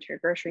like going to a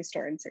grocery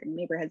store in certain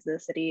neighborhoods of the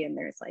city and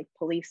there's like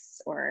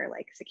police or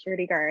like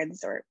security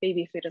guards, or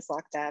baby food is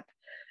locked up.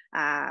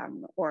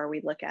 Or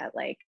we look at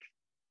like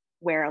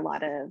where a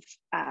lot of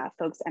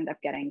folks end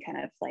up getting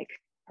kind of like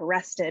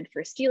arrested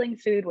for stealing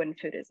food when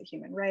food is a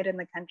human right in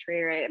the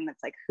country, right? And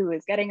it's like, who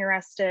is getting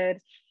arrested?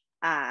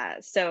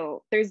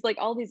 So there's like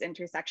all these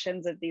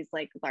intersections of these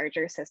like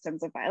larger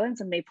systems of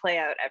violence, and they play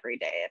out every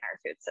day in our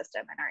food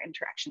system and our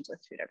interactions with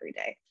food every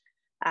day.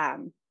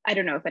 I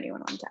don't know if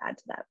anyone wanted to add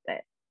to that,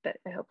 but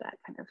I hope that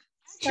kind of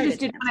I just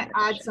did want to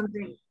add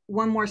something,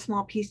 one more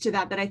small piece to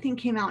that I think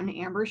came out in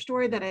Amber's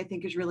story that I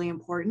think is really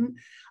important,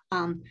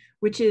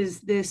 which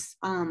is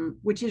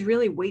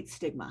really weight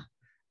stigma.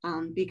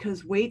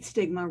 Because weight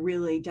stigma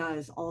really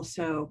does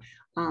also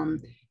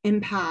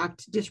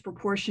impact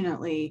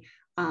disproportionately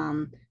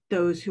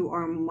those who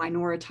are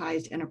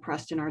minoritized and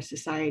oppressed in our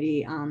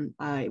society.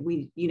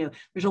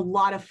 There's a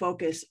lot of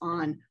focus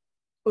on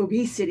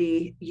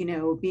obesity,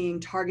 being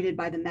targeted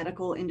by the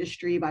medical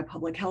industry, by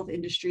public health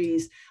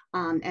industries,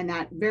 and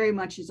that very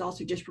much is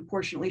also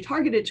disproportionately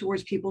targeted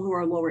towards people who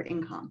are lower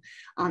income.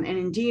 And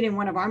indeed, in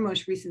one of our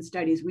most recent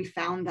studies, we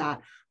found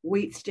that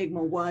weight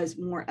stigma was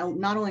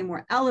not only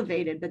more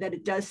elevated, but that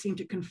it does seem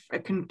to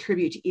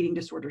contribute to eating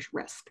disorders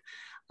risk.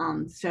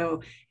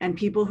 And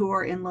people who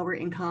are in lower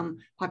income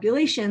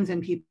populations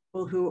and people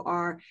who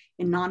are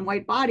in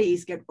non-white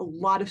bodies get a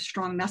lot of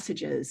strong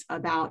messages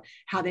about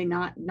how they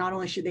not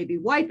only should they be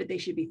white, but they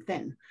should be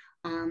thin.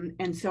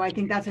 And so I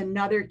think that's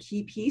another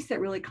key piece that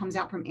really comes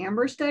out from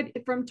Amber's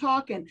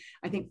talk, and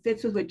I think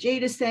fits with what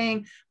Jade is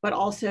saying, but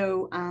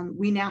also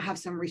we now have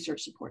some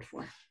research support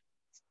for.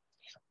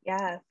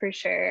 Yeah, for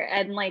sure.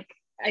 And like,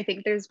 I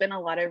think there's been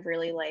a lot of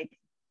really like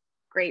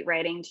great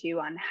writing too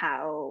on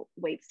how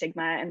weight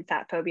stigma and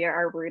fat phobia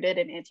are rooted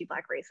in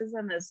anti-Black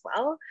racism as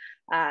well.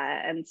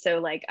 And so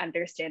like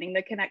understanding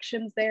the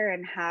connections there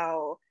and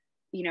how,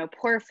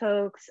 poor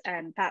folks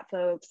and fat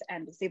folks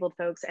and disabled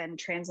folks and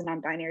trans and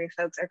non-binary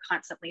folks are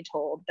constantly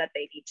told that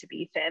they need to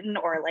be thin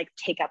or like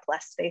take up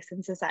less space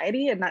in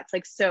society. And that's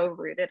like so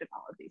rooted in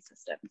all of these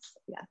systems.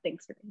 Yeah,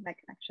 thanks for making that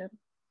connection.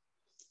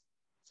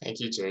 Thank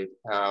you, Jade.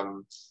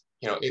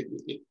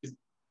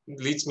 It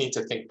leads me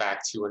to think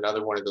back to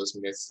another one of those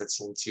myths that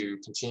seem to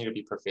continue to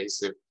be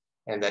pervasive,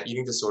 and that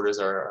eating disorders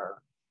are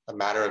a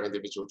matter of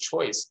individual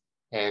choice.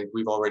 And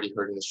we've already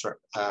heard in the short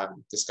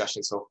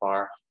discussion so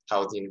far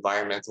how the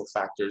environmental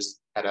factors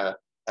at a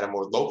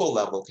more local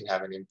level can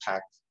have an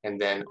impact, and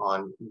then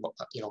on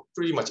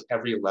pretty much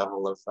every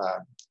level of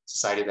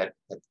society that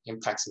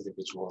impacts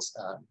individuals,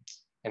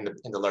 and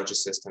the larger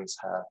systems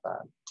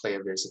play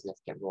a very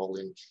significant role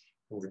in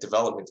the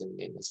development and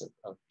maintenance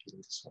of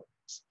eating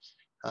disorders.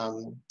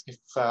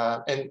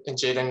 And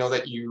Jade, I know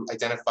that you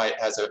identify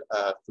as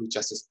a food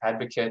justice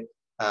advocate,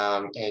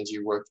 and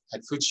you work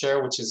at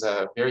FoodShare, which is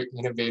a very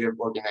innovative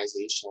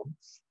organization.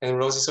 And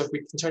Rosie, so if we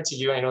can turn to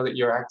you, I know that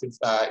you're active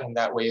in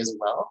that way as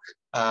well.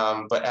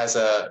 But as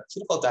a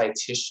clinical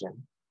dietitian,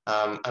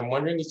 I'm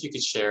wondering if you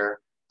could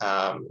share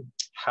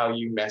how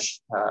you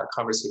mesh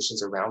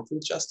conversations around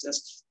food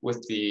justice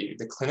with the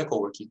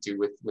clinical work you do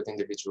with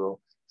individual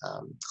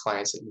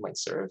clients that you might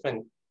serve,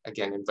 and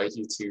again, invite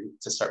you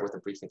to start with a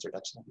brief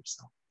introduction of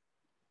yourself.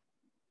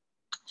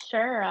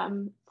 Sure.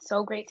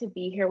 So great to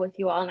be here with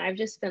you all. And I've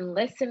just been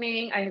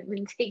listening. I've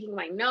been taking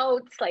my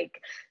notes. Like,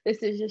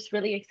 this is just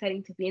really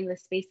exciting to be in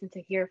this space and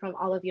to hear from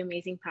all of you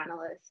amazing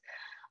panelists.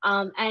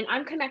 And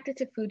I'm connected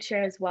to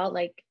FoodShare as well,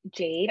 like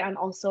Jade. I'm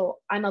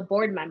a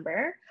board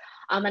member.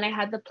 And I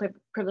had the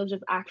privilege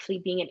of actually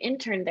being an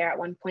intern there at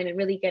one point and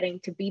really getting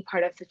to be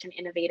part of such an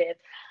innovative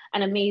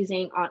and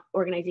amazing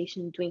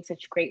organization doing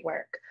such great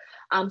work.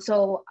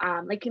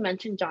 Like you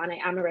mentioned, John, I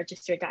am a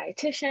registered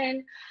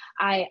dietitian.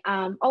 I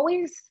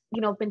always,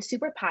 been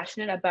super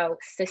passionate about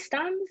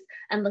systems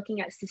and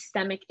looking at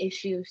systemic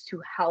issues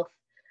to health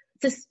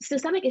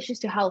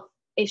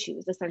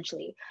issues,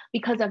 essentially,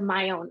 because of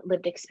my own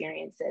lived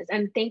experiences.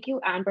 And thank you,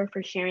 Amber,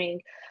 for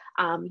sharing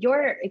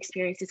your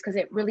experiences, because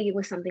it really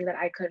was something that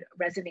I could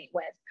resonate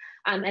with.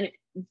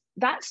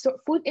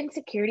 Food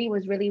insecurity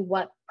was really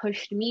what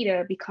pushed me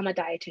to become a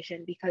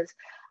dietitian, because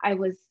I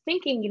was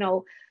thinking,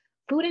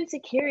 food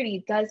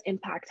insecurity does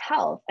impact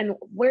health, and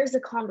where's the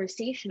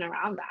conversation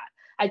around that?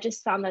 I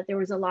just found that there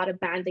was a lot of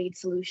band-aid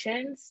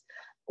solutions,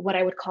 what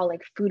I would call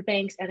like food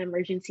banks and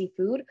emergency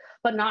food,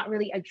 but not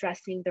really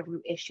addressing the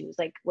root issues,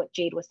 like what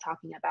Jade was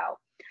talking about.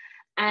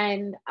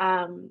 And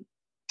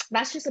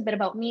that's just a bit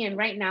about me. And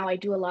right now I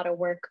do a lot of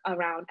work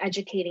around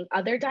educating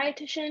other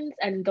dietitians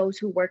and those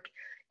who work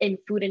in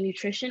food and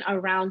nutrition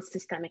around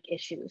systemic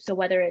issues. So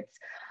whether it's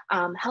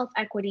health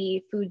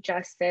equity, food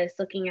justice,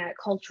 looking at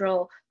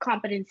cultural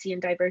competency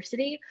and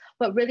diversity,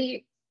 but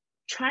really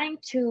trying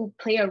to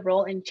play a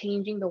role in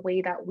changing the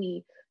way that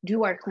we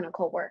do our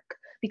clinical work.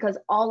 because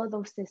all of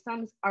those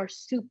systems are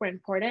super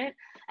important.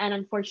 And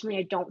unfortunately,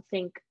 I don't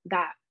think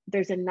that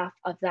there's enough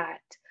of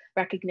that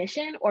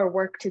recognition or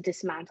work to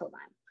dismantle them.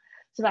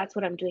 So that's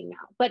what I'm doing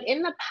now. But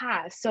in the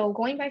past, so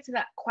going back to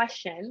that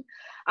question,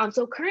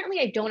 so currently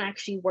I don't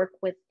actually work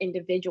with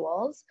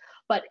individuals,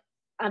 but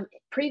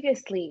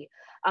previously,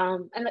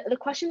 and the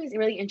question is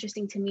really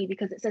interesting to me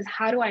because it says,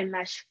 how do I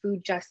mesh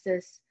food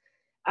justice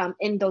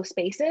in those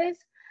spaces?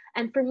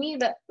 And for me,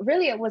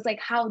 really it was like,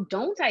 how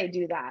don't I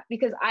do that?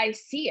 Because I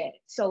see it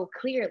so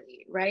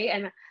clearly, right?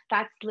 And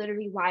that's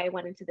literally why I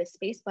went into this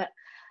space. But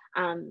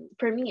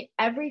for me,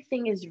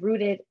 everything is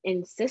rooted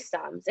in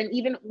systems. And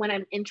even when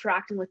I'm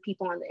interacting with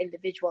people on the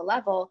individual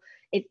level,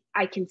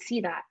 I can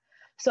see that.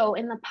 So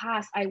in the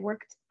past, I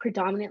worked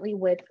predominantly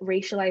with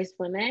racialized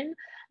women,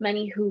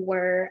 many who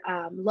were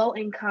low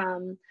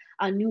income,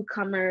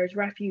 newcomers,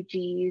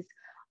 refugees,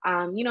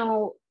 you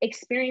know,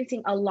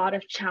 experiencing a lot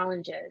of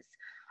challenges.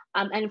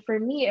 And for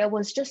me, it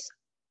was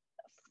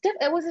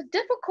a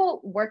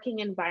difficult working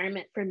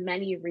environment for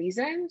many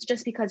reasons,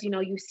 just because, you know,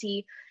 you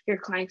see your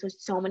clients with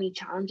so many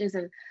challenges,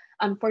 and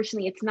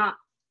unfortunately it's not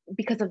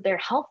because of their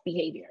health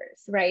behaviors,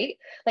 right?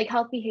 Like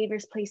health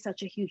behaviors play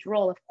such a huge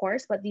role, of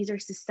course, but these are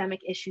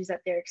systemic issues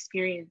that they're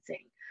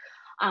experiencing.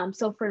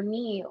 So for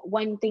me,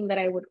 one thing that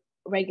I would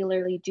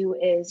regularly do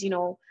is, you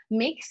know,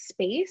 make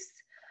space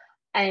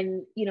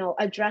and, you know,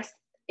 address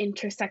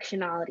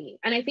intersectionality.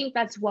 And I think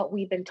that's what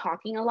we've been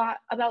talking a lot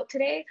about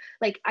today,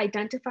 like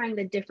identifying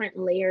the different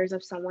layers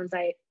of someone's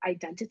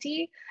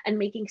identity and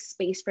making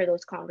space for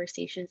those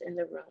conversations in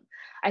the room.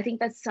 I think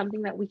that's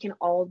something that we can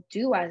all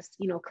do as,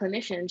 you know,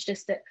 clinicians,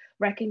 just to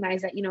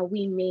recognize that, you know,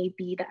 we may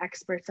be the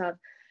experts of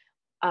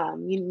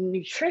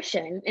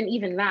nutrition, and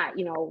even that,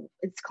 you know,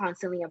 it's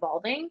constantly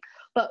evolving,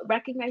 but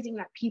recognizing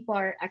that people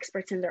are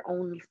experts in their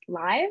own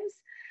lives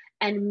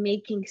and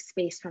making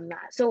space from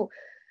that. So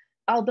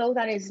although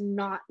that is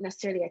not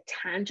necessarily a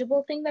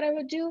tangible thing that I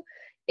would do,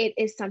 it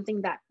is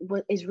something that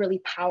is really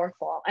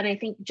powerful. And I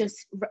think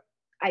just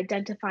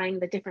identifying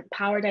the different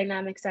power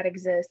dynamics that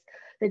exist,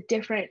 the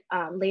different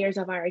layers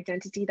of our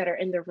identity that are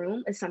in the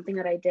room is something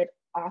that I did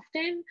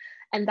often.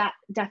 And that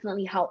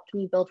definitely helped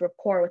me build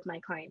rapport with my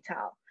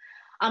clientele.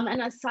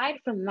 And aside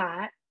from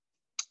that,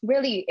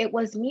 really, it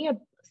was me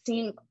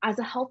seeing as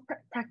a health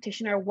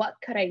practitioner, what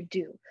could I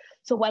do?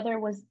 So whether it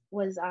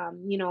was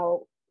you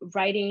know,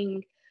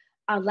 writing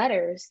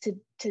letters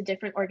to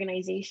different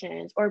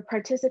organizations or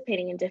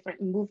participating in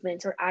different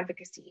movements or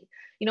advocacy.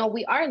 You know,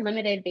 we are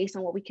limited based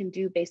on what we can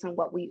do based on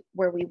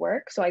where we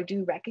work. So I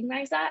do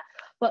recognize that,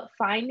 but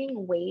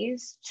finding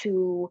ways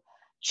to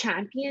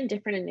champion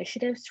different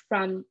initiatives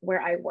from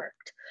where I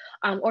worked,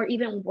 or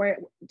even where,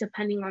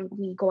 depending on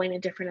me going to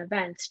different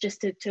events,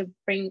 just to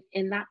bring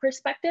in that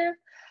perspective.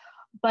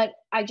 But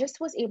I just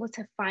was able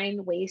to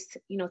find ways to,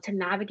 you know, to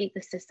navigate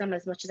the system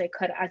as much as I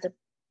could as a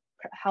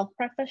health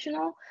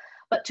professional,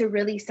 but to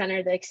really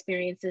center the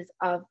experiences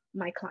of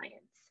my clients.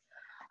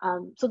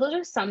 So those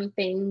are some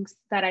things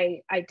that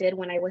I did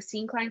when I was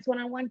seeing clients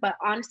one-on-one, but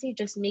honestly,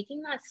 just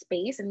making that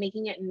space and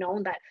making it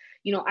known that,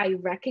 you know, I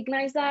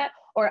recognize that,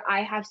 or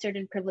I have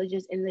certain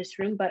privileges in this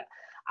room, but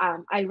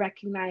I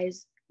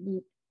recognize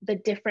the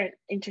different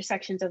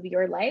intersections of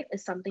your life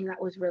is something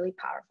that was really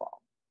powerful.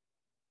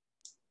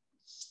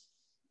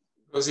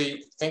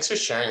 Rosie, thanks for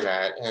sharing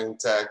that. And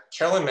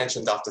Carolyn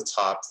mentioned off the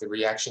top the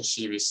reaction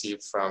she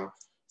received from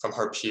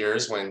her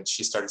peers when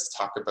she started to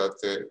talk about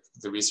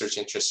the research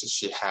interests that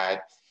she had.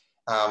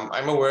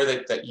 I'm aware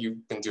that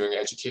you've been doing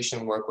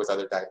education work with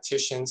other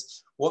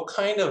dietitians. What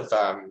kind of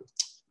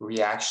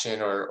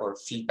reaction or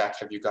feedback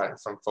have you gotten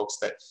from folks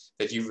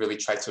that you've really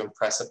tried to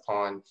impress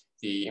upon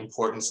the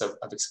importance of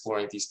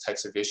exploring these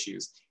types of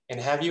issues? And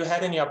have you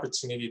had any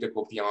opportunity to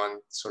go beyond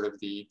sort of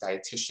the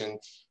dietitian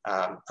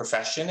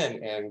profession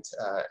and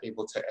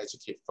able to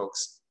educate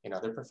folks in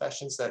other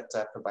professions that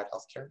provide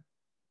healthcare?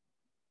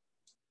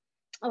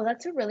 Oh,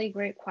 that's a really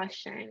great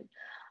question.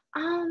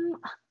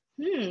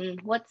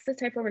 What's the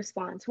type of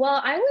response?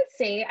 Well, I would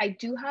say I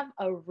do have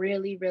a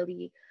really,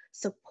 really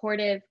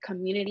supportive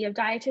community of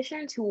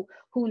dietitians who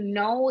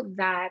know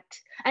that,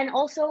 and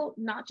also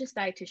not just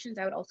dietitians,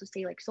 I would also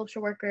say like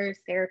social workers,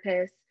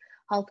 therapists,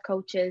 health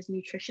coaches,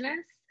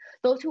 nutritionists,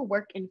 those who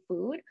work in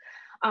food,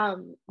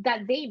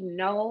 that they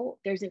know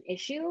there's an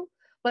issue,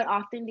 but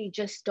often they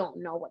just don't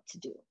know what to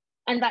do.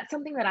 And that's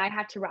something that I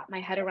had to wrap my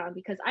head around,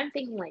 because I'm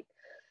thinking like,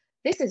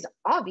 this is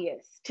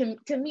obvious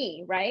to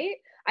me, right?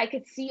 I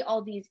could see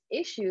all these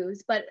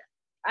issues, but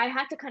I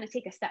had to kind of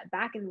take a step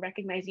back and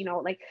recognize, you know,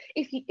 like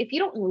if you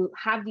don't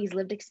have these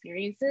lived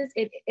experiences,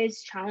 it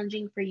is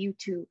challenging for you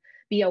to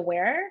be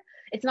aware.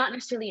 It's not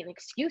necessarily an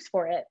excuse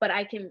for it, but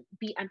I can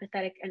be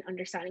empathetic and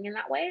understanding in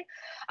that way.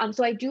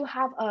 So I do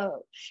have a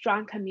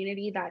strong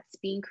community that's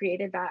being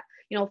created that,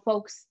 you know,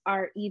 folks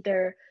are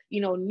either,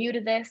 you know, new to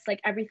this,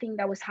 like everything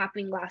that was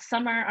happening last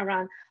summer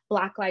around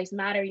Black Lives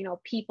Matter, you know,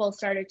 people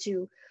started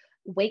to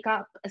wake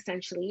up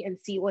essentially and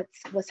see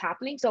what's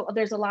happening. So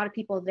there's a lot of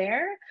people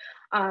there,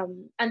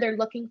 and they're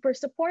looking for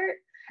support.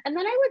 And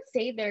then I would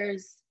say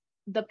there's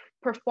the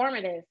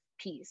performative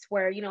piece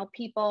where, you know,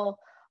 people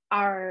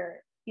are,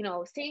 you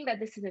know, saying that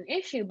this is an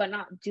issue, but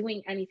not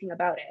doing anything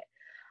about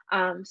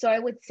it. So I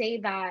would say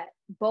that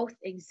both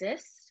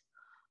exist.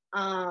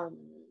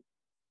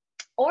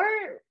 Or,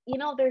 you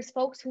know, there's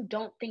folks who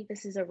don't think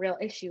this is a real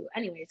issue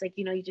anyways, like,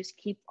 you know, you just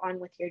keep on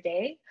with your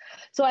day.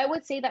 So I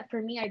would say that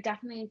for me, I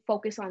definitely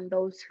focus on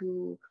those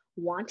who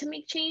want to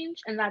make change.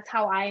 And that's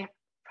how I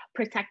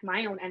protect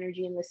my own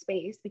energy in this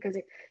space, because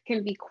it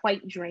can be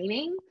quite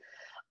draining.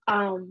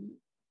 And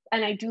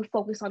I do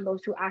focus on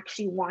those who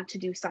actually want to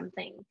do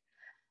something.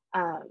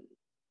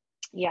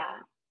 Yeah.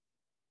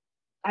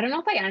 I don't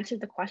know if I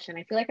answered the question.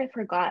 I feel like I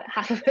forgot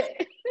half of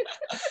it.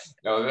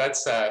 No,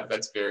 that's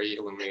very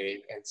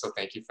illuminating, and so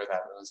thank you for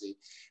that, Rosie.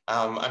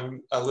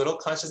 I'm a little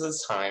conscious of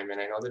time,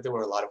 and I know that there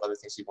were a lot of other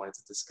things we wanted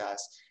to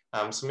discuss.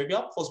 So maybe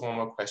I'll pose one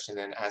more question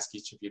and ask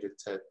each of you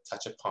to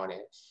touch upon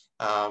it.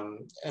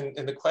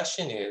 And the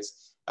question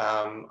is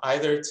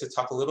either to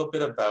talk a little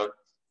bit about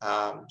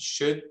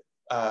should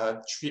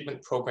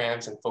treatment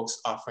programs and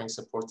folks offering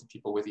support to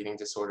people with eating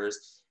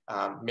disorders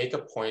make a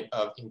point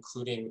of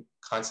including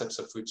concepts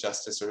of food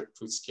justice or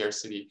food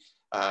scarcity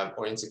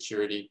or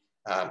insecurity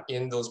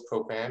in those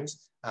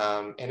programs,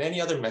 and any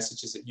other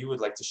messages that you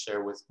would like to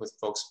share with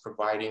folks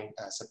providing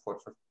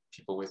support for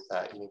people with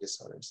eating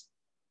disorders.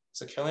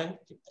 So Carolyn,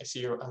 I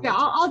see you're. Yeah,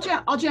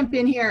 I'll jump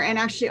in here and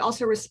actually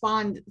also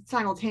respond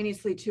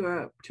simultaneously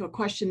to a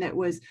question that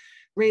was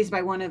raised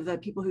by one of the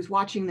people who's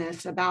watching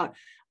this about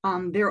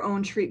their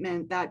own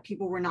treatment, that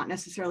people were not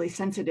necessarily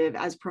sensitive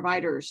as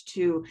providers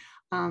to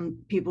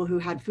people who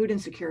had food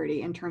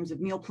insecurity in terms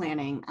of meal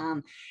planning.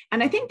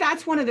 And I think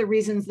that's one of the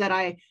reasons that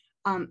I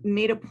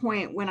made a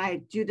point when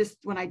I do this,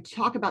 when I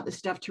talk about this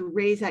stuff, to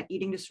raise that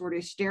eating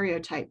disorder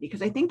stereotype,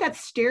 because I think that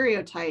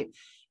stereotype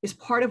is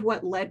part of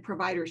what led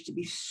providers to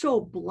be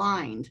so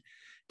blind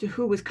to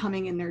who was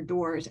coming in their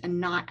doors and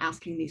not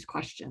asking these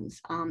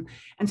questions. And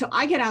so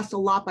I get asked a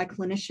lot by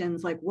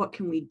clinicians, like, what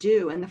can we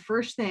do? And the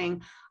first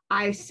thing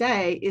I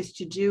say is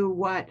to do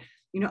what,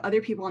 you know,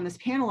 other people on this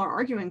panel are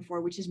arguing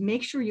for, which is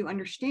make sure you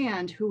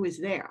understand who is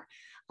there.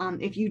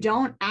 If you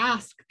don't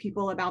ask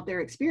people about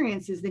their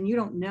experiences, then you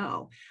don't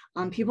know.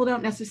 People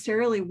don't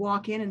necessarily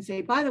walk in and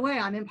say, by the way,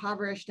 I'm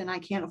impoverished and I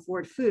can't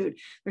afford food.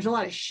 There's a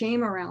lot of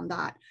shame around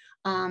that.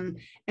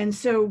 And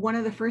so one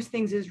of the first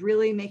things is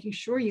really making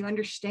sure you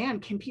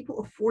understand, can people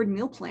afford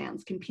meal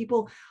plans? Can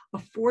people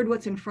afford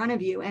what's in front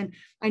of you? And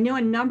I know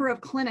a number of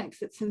clinics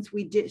that since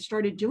we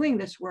started doing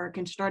this work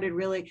and started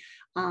really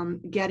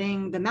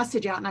getting the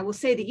message out, and I will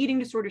say the eating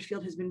disorders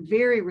field has been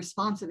very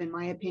responsive, in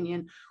my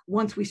opinion,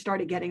 once we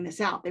started getting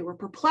this out. They were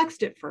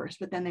perplexed at first,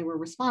 but then they were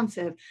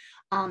responsive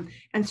and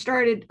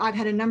started. I've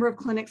had a number of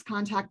clinics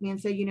contact me and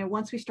say, you know,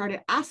 once we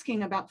started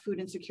asking about food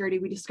insecurity,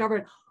 we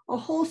discovered a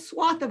whole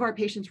swath of our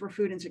patients were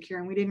food insecure,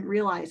 and we didn't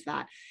realize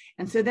that.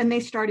 And so then they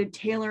started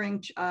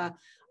tailoring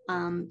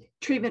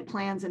treatment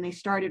plans, and they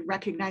started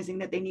recognizing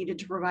that they needed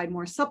to provide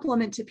more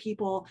supplement to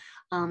people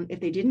if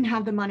they didn't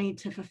have the money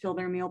to fulfill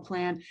their meal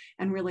plan,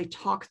 and really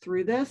talk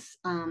through this.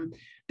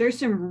 There's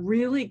some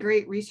really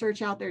great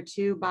research out there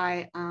too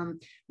by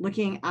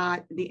looking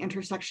at the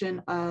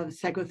intersection of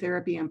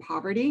psychotherapy and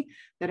poverty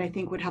that I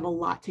think would have a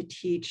lot to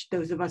teach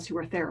those of us who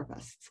are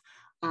therapists.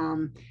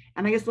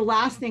 And I guess the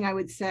last thing I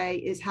would say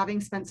is,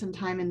 having spent some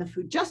time in the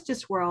food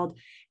justice world,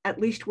 at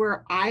least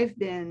where I've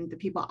been, the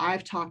people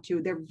I've talked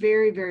to, they're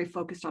very, very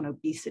focused on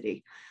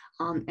obesity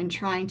and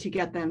trying to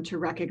get them to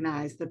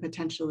recognize the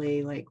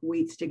potentially like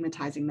weight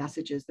stigmatizing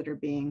messages that are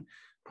being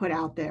put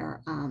out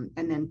there,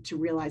 and then to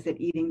realize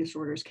that eating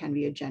disorders can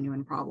be a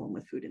genuine problem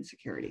with food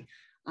insecurity.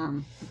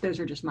 Those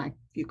are just my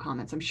few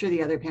comments. I'm sure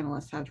the other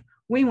panelists have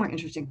way more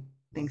interesting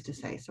things to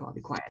say, so I'll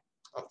be quiet.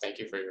 Oh, thank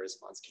you for your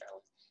response,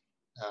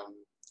 Carolyn.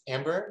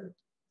 Amber,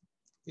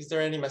 is there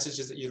any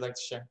messages that you'd like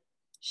to share?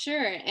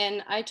 Sure,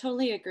 and I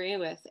totally agree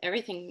with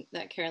everything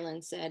that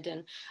Carolyn said,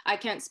 and I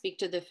can't speak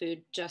to the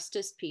food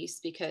justice piece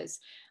because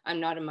I'm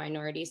not a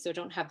minority, so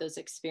don't have those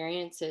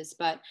experiences,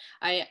 but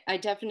I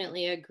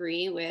definitely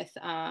agree with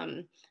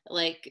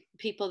like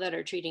people that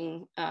are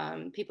treating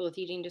people with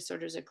eating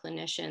disorders or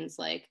clinicians.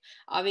 Like,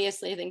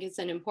 obviously I think it's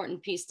an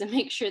important piece to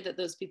make sure that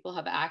those people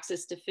have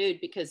access to food,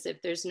 because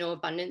if there's no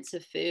abundance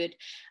of food,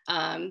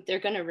 they're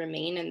going to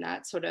remain in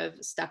that sort of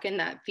stuck in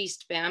that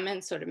feast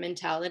famine sort of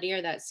mentality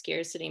or that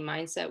scarcity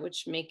mindset,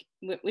 which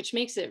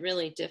makes it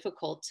really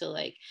difficult to,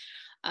 like,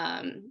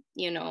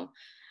 you know,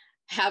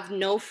 have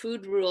no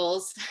food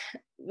rules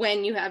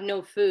when you have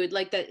no food.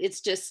 Like that,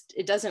 it's just,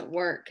 it doesn't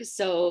work.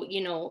 So,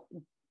 you know,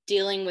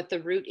 dealing with the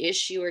root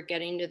issue, or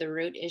getting to the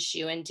root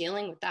issue and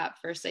dealing with that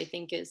first, I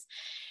think is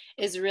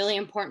really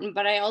important.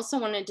 But I also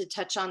wanted to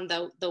touch on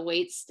the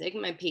weight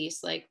stigma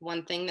piece. Like,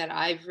 one thing that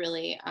I've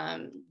really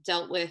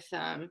dealt with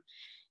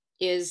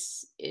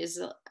is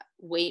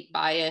weight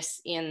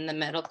bias in the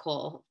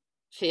medical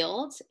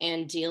field,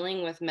 and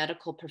dealing with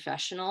medical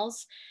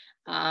professionals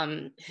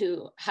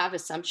who have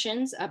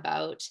assumptions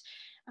about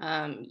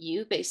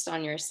you based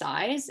on your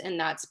size. And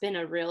that's been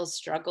a real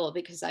struggle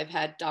because I've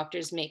had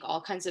doctors make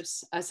all kinds of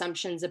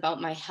assumptions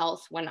about my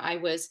health when I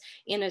was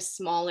in a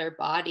smaller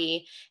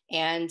body,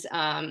 and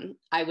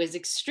I was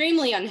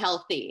extremely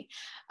unhealthy.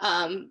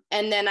 And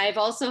then I've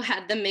also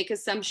had them make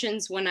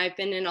assumptions when I've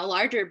been in a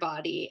larger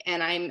body,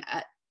 and I'm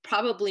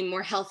probably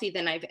more healthy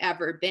than I've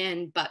ever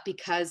been, but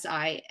because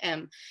I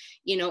am,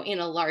 you know, in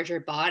a larger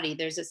body,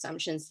 there's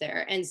assumptions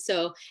there. And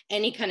so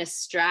any kind of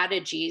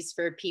strategies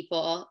for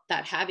people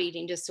that have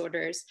eating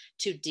disorders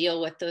to deal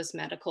with those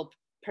medical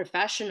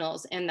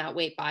professionals and that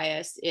weight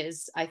bias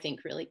is, I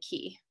think, really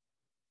key.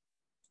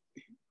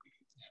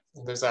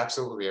 There's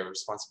absolutely a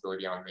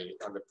responsibility on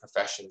the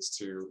professions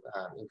to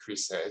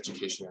increase the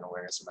education and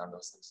awareness around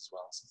those things as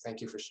well. So thank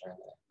you for sharing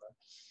that.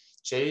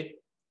 Jade,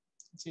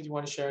 do you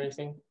want to share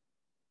anything?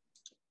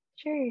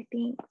 Sure,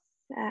 thanks.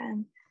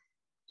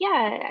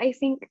 Yeah, I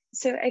think,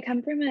 so I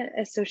come from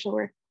a social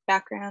work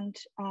background,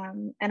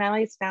 and I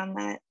always found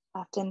that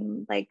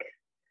often, like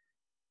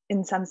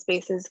in some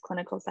spaces,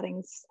 clinical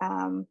settings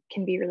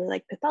can be really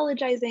like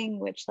pathologizing,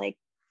 which like,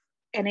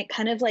 and it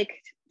kind of like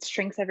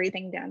shrinks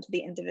everything down to the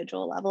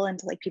individual level and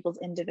to like people's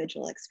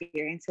individual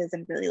experiences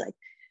and really like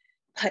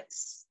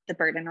puts the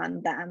burden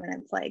on them.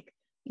 And it's like,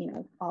 you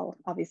know,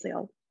 obviously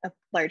a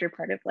larger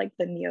part of like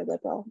the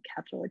neoliberal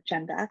capital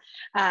agenda.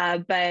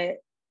 But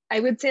I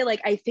would say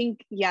like, I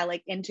think, yeah,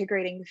 like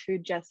integrating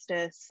food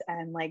justice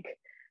and like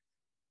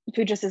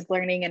food justice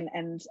learning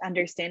and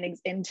understandings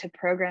into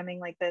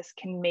programming like this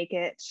can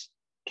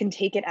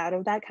take it out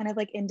of that kind of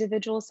like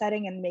individual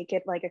setting and make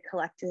it like a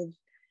collective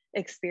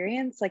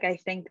experience. Like I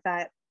think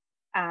that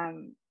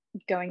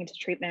going into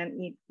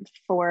treatment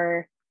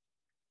for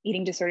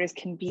eating disorders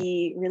can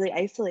be really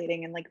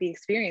isolating, and like the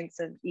experience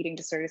of eating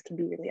disorders can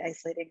be really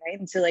isolating, right?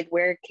 And so like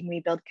where can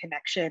we build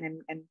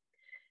connection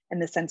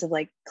and the sense of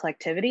like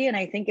collectivity? And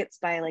I think it's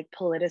by like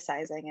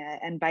politicizing it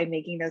and by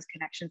making those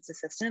connections to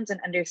systems and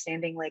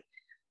understanding like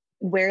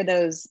where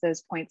those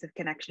points of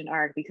connection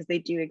are, because they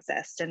do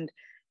exist. And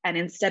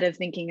instead of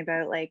thinking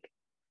about like,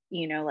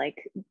 you know,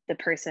 like the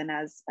person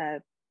as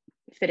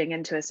fitting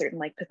into a certain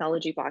like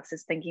pathology box,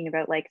 is thinking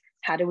about like,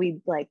 how do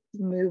we like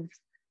move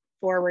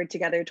forward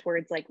together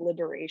towards like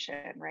liberation,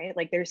 right?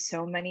 Like there's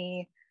so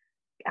many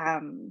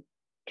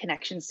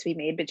connections to be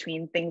made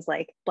between things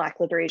like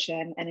Black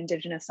liberation and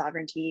Indigenous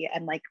sovereignty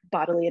and like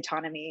bodily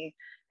autonomy.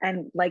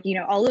 And like, you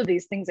know, all of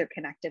these things are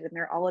connected and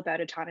they're all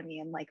about autonomy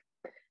and like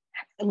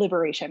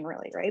liberation,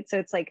 really, right? So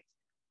it's like,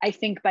 I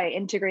think by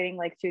integrating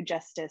like food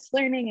justice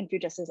learning and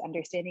food justice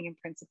understanding and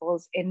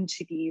principles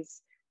into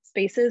these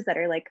spaces that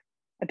are like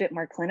a bit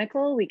more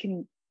clinical, we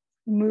can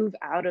move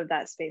out of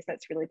that space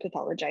that's really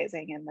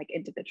pathologizing and like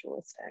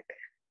individualistic.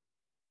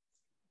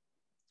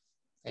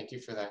 Thank you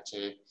for that,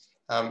 Jade.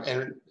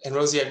 And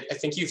Rosie, I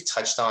think you've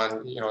touched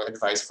on, you know,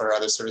 advice for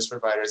other service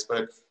providers,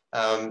 but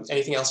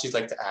anything else you'd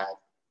like to add?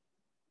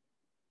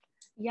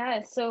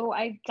 Yeah, so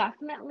I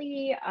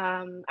definitely,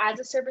 as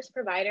a service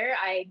provider,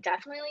 I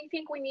definitely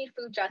think we need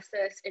food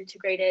justice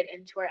integrated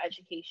into our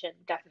education,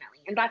 definitely.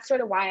 And that's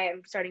sort of why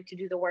I'm starting to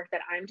do the work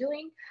that I'm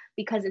doing,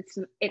 because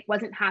it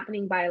wasn't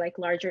happening by like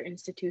larger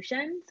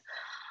institutions.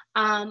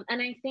 And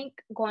I think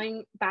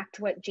going back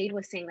to what Jade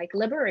was saying, like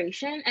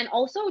liberation, and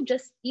also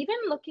just even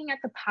looking at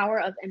the power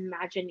of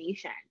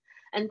imagination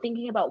and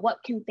thinking about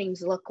what can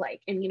things look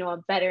like in, you know,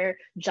 a better,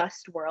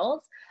 just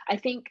world. I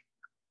think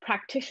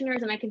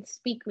practitioners, and I can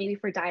speak maybe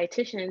for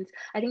dietitians,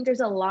 I think there's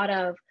a lot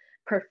of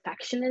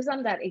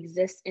perfectionism that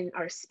exists in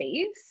our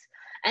space.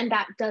 And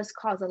that does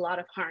cause a lot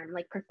of harm,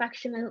 like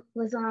perfectionism,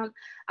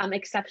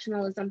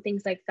 exceptionalism,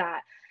 things like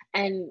that.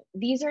 And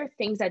these are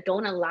things that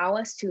don't allow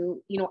us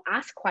to, you know,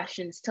 ask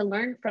questions, to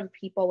learn from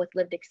people with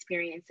lived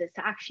experiences,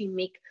 to actually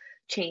make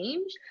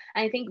change.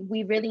 And I think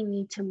we really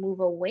need to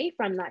move away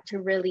from that to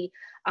really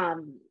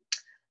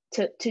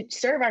to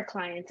serve our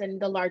clients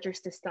and the larger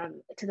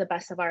system to the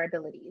best of our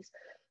abilities.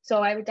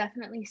 So I would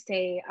definitely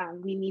say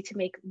we need to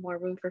make more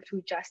room for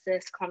food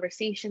justice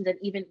conversations and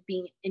even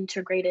being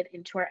integrated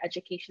into our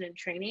education and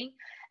training.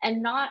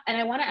 And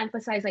I want to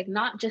emphasize, like,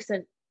 not just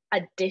an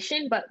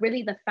addition, but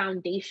really the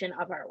foundation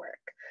of our work.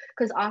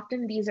 Because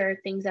often these are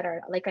things that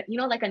are like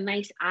like a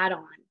nice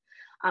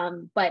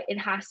add-on, but it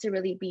has to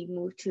really be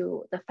moved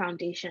to the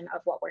foundation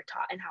of what we're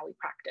taught and how we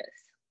practice.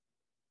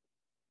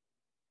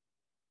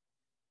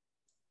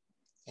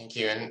 Thank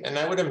you. And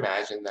I would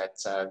imagine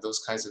that those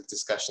kinds of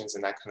discussions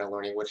and that kind of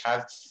learning would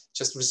have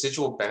just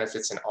residual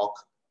benefits in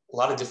a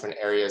lot of different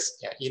areas,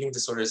 yeah, eating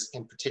disorders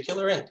in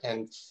particular,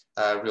 and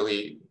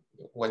really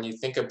when you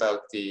think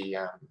about the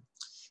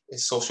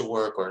social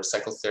work or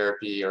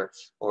psychotherapy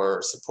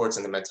or supports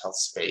in the mental health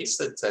space,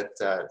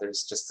 that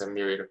there's just a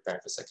myriad of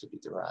benefits that could be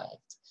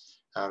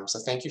derived. So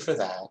thank you for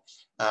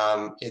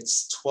that.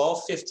 It's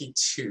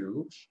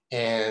 12:52,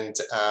 and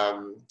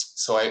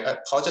so I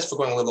apologize for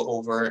going a little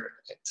over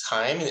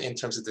time in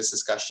terms of this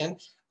discussion.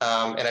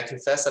 And I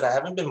confess that I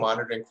haven't been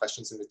monitoring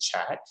questions in the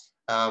chat.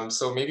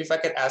 So maybe if I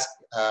could ask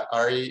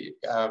Ari,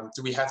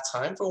 do we have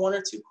time for one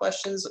or two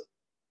questions?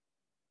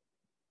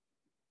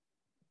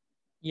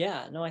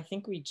 Yeah, no, I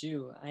think we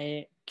do.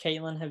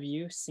 Caitlin, have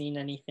you seen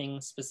anything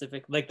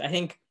specific? Like, I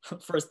think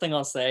first thing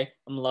I'll say,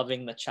 I'm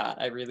loving the chat.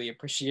 I really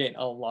appreciate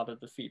a lot of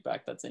the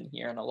feedback that's in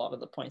here and a lot of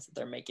the points that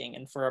they're making.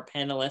 And for our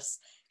panelists,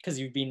 because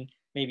you've been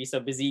maybe so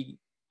busy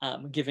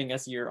giving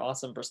us your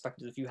awesome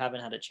perspectives, if you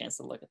haven't had a chance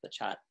to look at the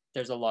chat,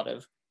 there's a lot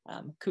of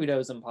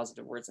kudos and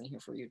positive words in here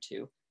for you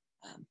too.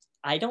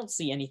 I don't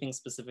see anything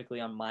specifically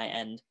on my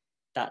end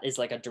that is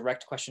like a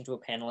direct question to a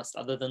panelist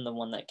other than the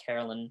one that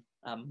Carolyn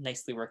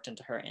nicely worked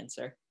into her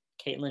answer.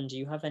 Caitlin, do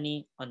you have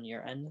any on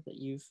your end that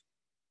you've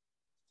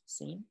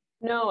seen?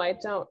 No, I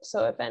don't.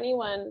 So if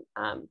anyone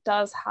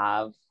does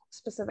have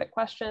specific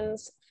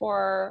questions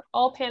for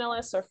all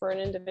panelists or for an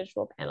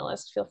individual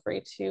panelist, feel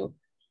free to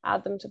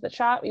add them to the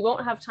chat. We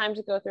won't have time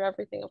to go through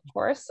everything, of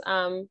course,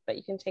 but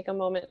you can take a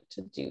moment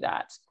to do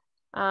that.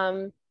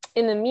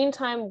 In the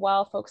meantime,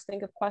 while folks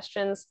think of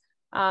questions,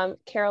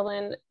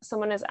 Carolyn,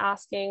 someone is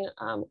asking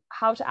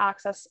how to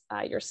access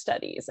your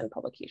studies and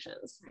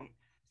publications.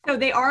 So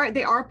they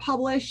are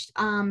published,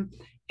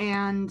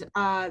 and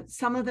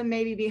some of them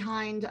may be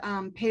behind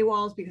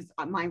paywalls because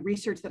my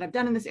research that I've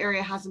done in this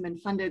area hasn't been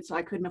funded, so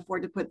I couldn't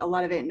afford to put a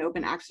lot of it in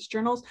open access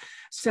journals.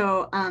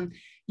 So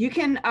you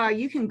can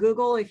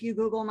Google, if you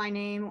Google my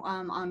name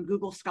on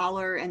Google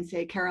Scholar and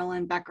say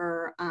Carolyn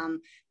Becker,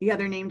 the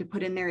other name to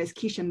put in there is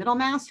Keisha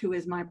Middlemass, who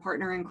is my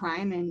partner in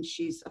crime, and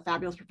she's a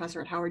fabulous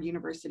professor at Howard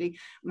University.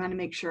 I'm going to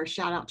make sure a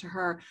shout out to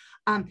her.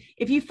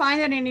 If you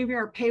find that any of you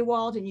are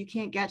paywalled and you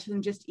can't get to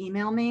them, just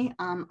email me.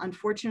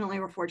 Unfortunately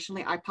or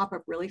fortunately, I pop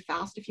up really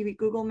fast if you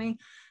Google me.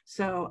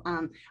 So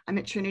I'm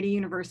at Trinity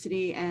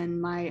University and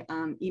my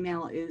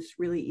email is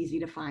really easy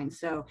to find.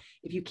 So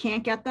if you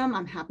can't get them,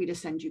 I'm happy to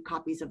send you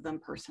copies of them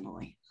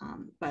personally,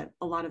 but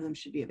a lot of them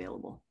should be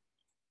available.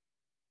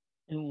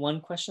 And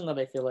one question that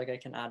I feel like I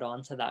can add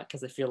on to that,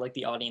 because I feel like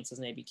the audience is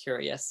maybe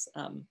curious,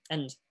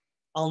 and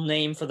I'll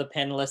name for the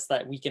panelists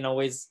that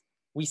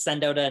we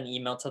send out an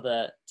email to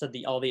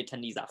all the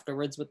attendees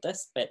afterwards with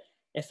this, but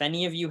if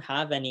any of you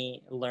have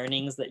any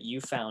learnings that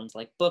you found,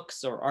 like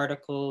books or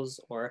articles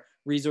or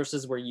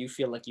resources where you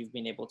feel like you've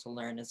been able to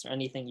learn, is there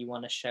anything you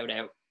want to shout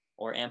out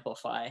or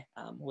amplify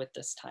with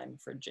this time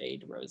for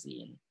Jade,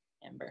 Rosie,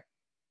 and Amber?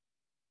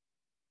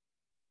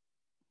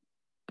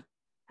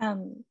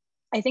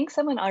 I think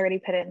someone already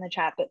put it in the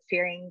chat, but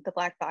Fearing the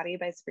Black Body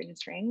by Sabrina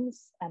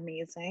Strings,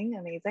 amazing,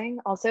 amazing.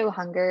 Also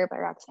Hunger by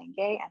Roxane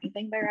Gay,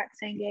 anything by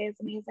Roxane Gay is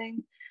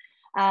amazing.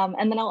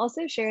 And then I'll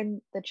also share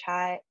in the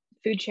chat,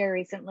 FoodShare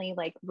recently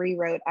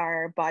rewrote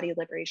our body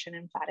liberation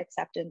and fat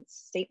acceptance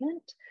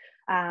statement.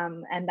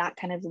 And that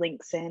kind of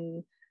links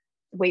in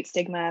weight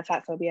stigma,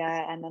 fat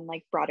phobia, and then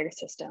broader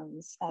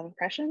systems of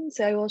oppression.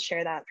 So I will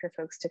share that for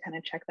folks to kind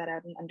of check that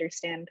out and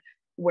understand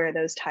where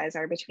those ties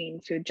are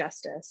between food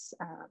justice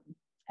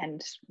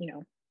and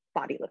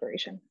body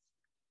liberation.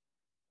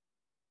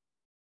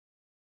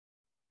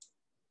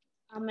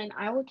 And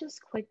I will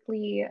just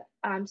quickly,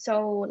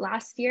 so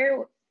last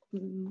year,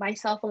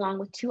 myself along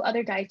with 2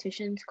 other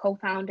dietitians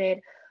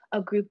co-founded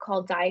a group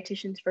called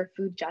Dietitians for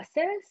Food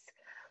Justice.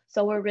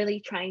 So we're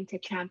really trying to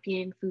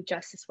champion food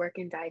justice work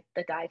in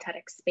the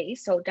dietetics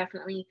space. So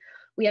definitely,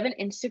 we have an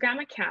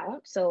Instagram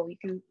account, so you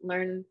can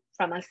learn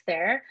from us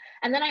there.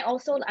 And then I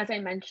also, as I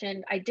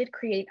mentioned, I did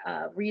create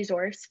a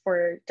resource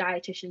for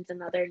dietitians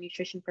and other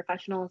nutrition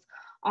professionals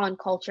on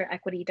culture,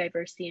 equity,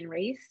 diversity, and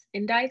race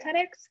in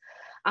dietetics.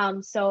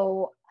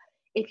 So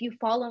if you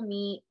follow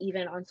me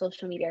even on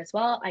social media as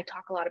well, I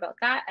talk a lot about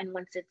that. And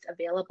once it's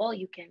available,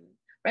 you can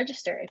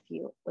register if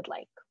you would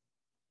like.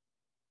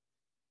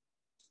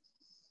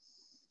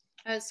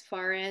 As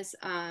far as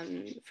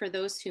for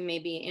those who may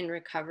be in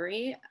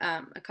recovery,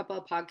 a couple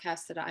of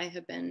podcasts that I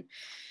have been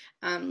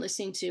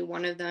listening to,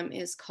 one of them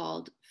is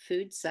called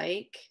Food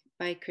Psych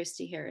by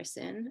Christy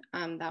Harrison.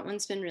 That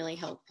one's been really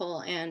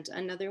helpful. And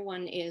another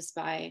one is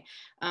by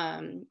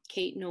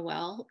Kate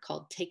Noel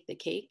called Take the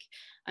Cake,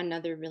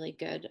 another really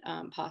good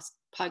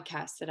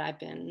podcast that I've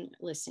been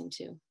listening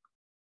to.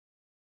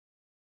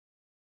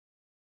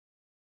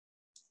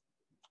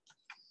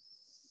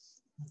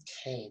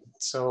 Okay,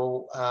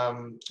 so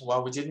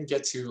while we didn't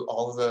get to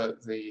all of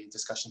the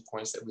discussion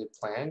points that we had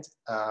planned,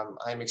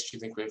 I'm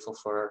extremely grateful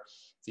for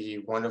the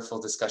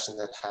wonderful discussion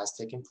that has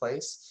taken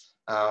place.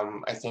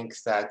 I think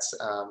that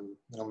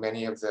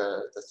many of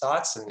the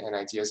thoughts and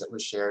ideas that were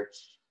shared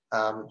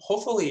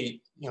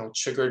hopefully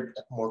triggered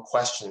more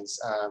questions,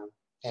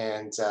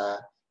 and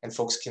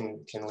folks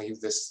can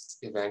leave this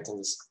event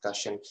and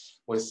discussion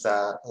with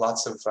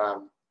lots of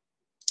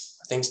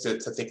things to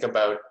think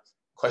about,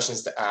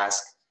 questions to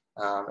ask,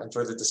 and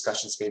further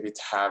discussions maybe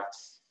to have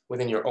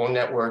within your own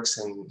networks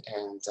and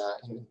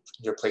in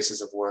your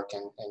places of work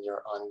and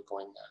your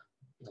ongoing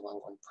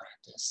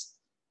practice.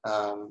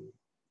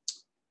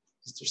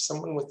 Is there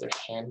someone with their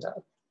hand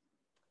up?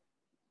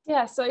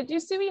 Yeah, so I do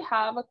see we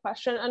have a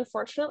question.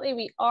 Unfortunately,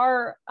 we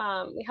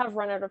have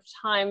run out of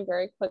time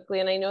very quickly,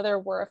 and I know there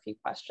were a few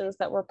questions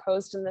that were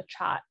posed in the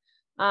chat.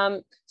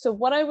 So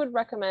what I would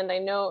recommend, I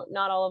know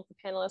not all of the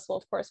panelists will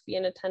of course be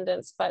in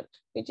attendance, but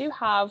we do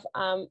have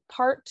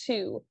part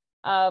 2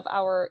 of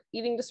our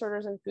eating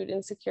disorders and food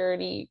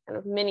insecurity kind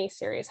of mini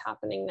series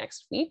happening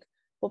next week.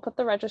 We'll put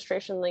the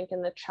registration link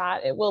in the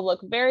chat. It will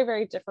look very,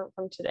 very different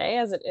from today,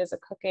 as it is a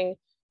cooking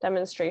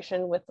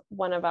demonstration with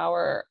one of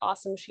our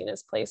awesome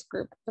Sheena's Place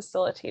group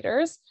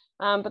facilitators.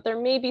 But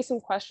there may be some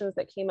questions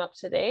that came up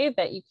today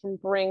that you can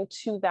bring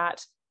to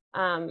that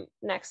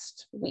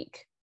next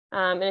week.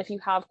 And if you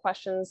have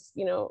questions,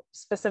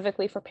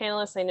 specifically for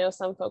panelists, I know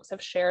some folks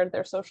have shared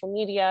their social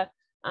media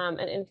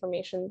and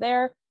information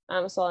there.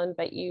 So I'll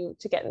invite you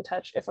to get in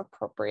touch if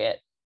appropriate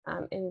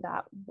in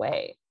that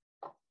way.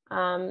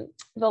 The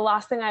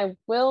last thing I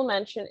will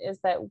mention is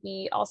that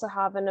we also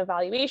have an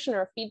evaluation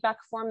or a feedback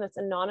form that's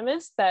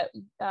anonymous that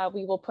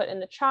we will put in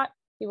the chat.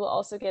 You will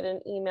also get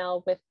an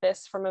email with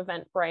this from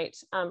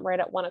Eventbrite right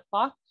at 1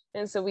 o'clock.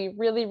 And so we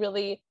really,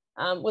 really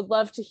would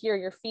love to hear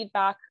your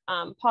feedback,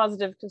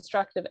 positive,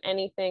 constructive,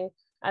 anything,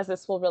 as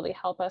this will really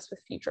help us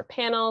with future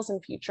panels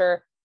and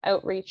future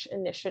outreach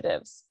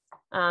initiatives.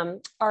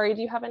 Ari,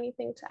 do you have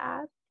anything to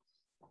add?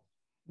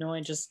 No,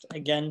 I just,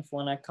 again,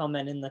 want to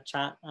comment in the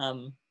chat.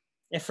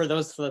 If for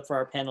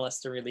our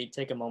panelists to really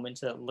take a moment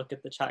to look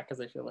at the chat, because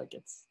I feel like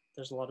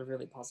there's a lot of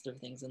really positive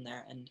things in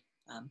there, and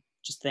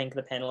just thank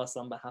the panelists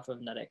on behalf of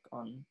NETIC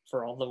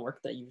for all the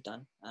work that you've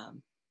done.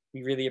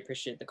 We really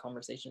appreciate the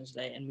conversation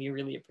today, and we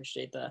really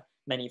appreciate the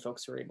many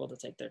folks who were able to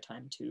take their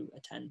time to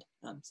attend.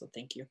 So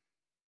thank you.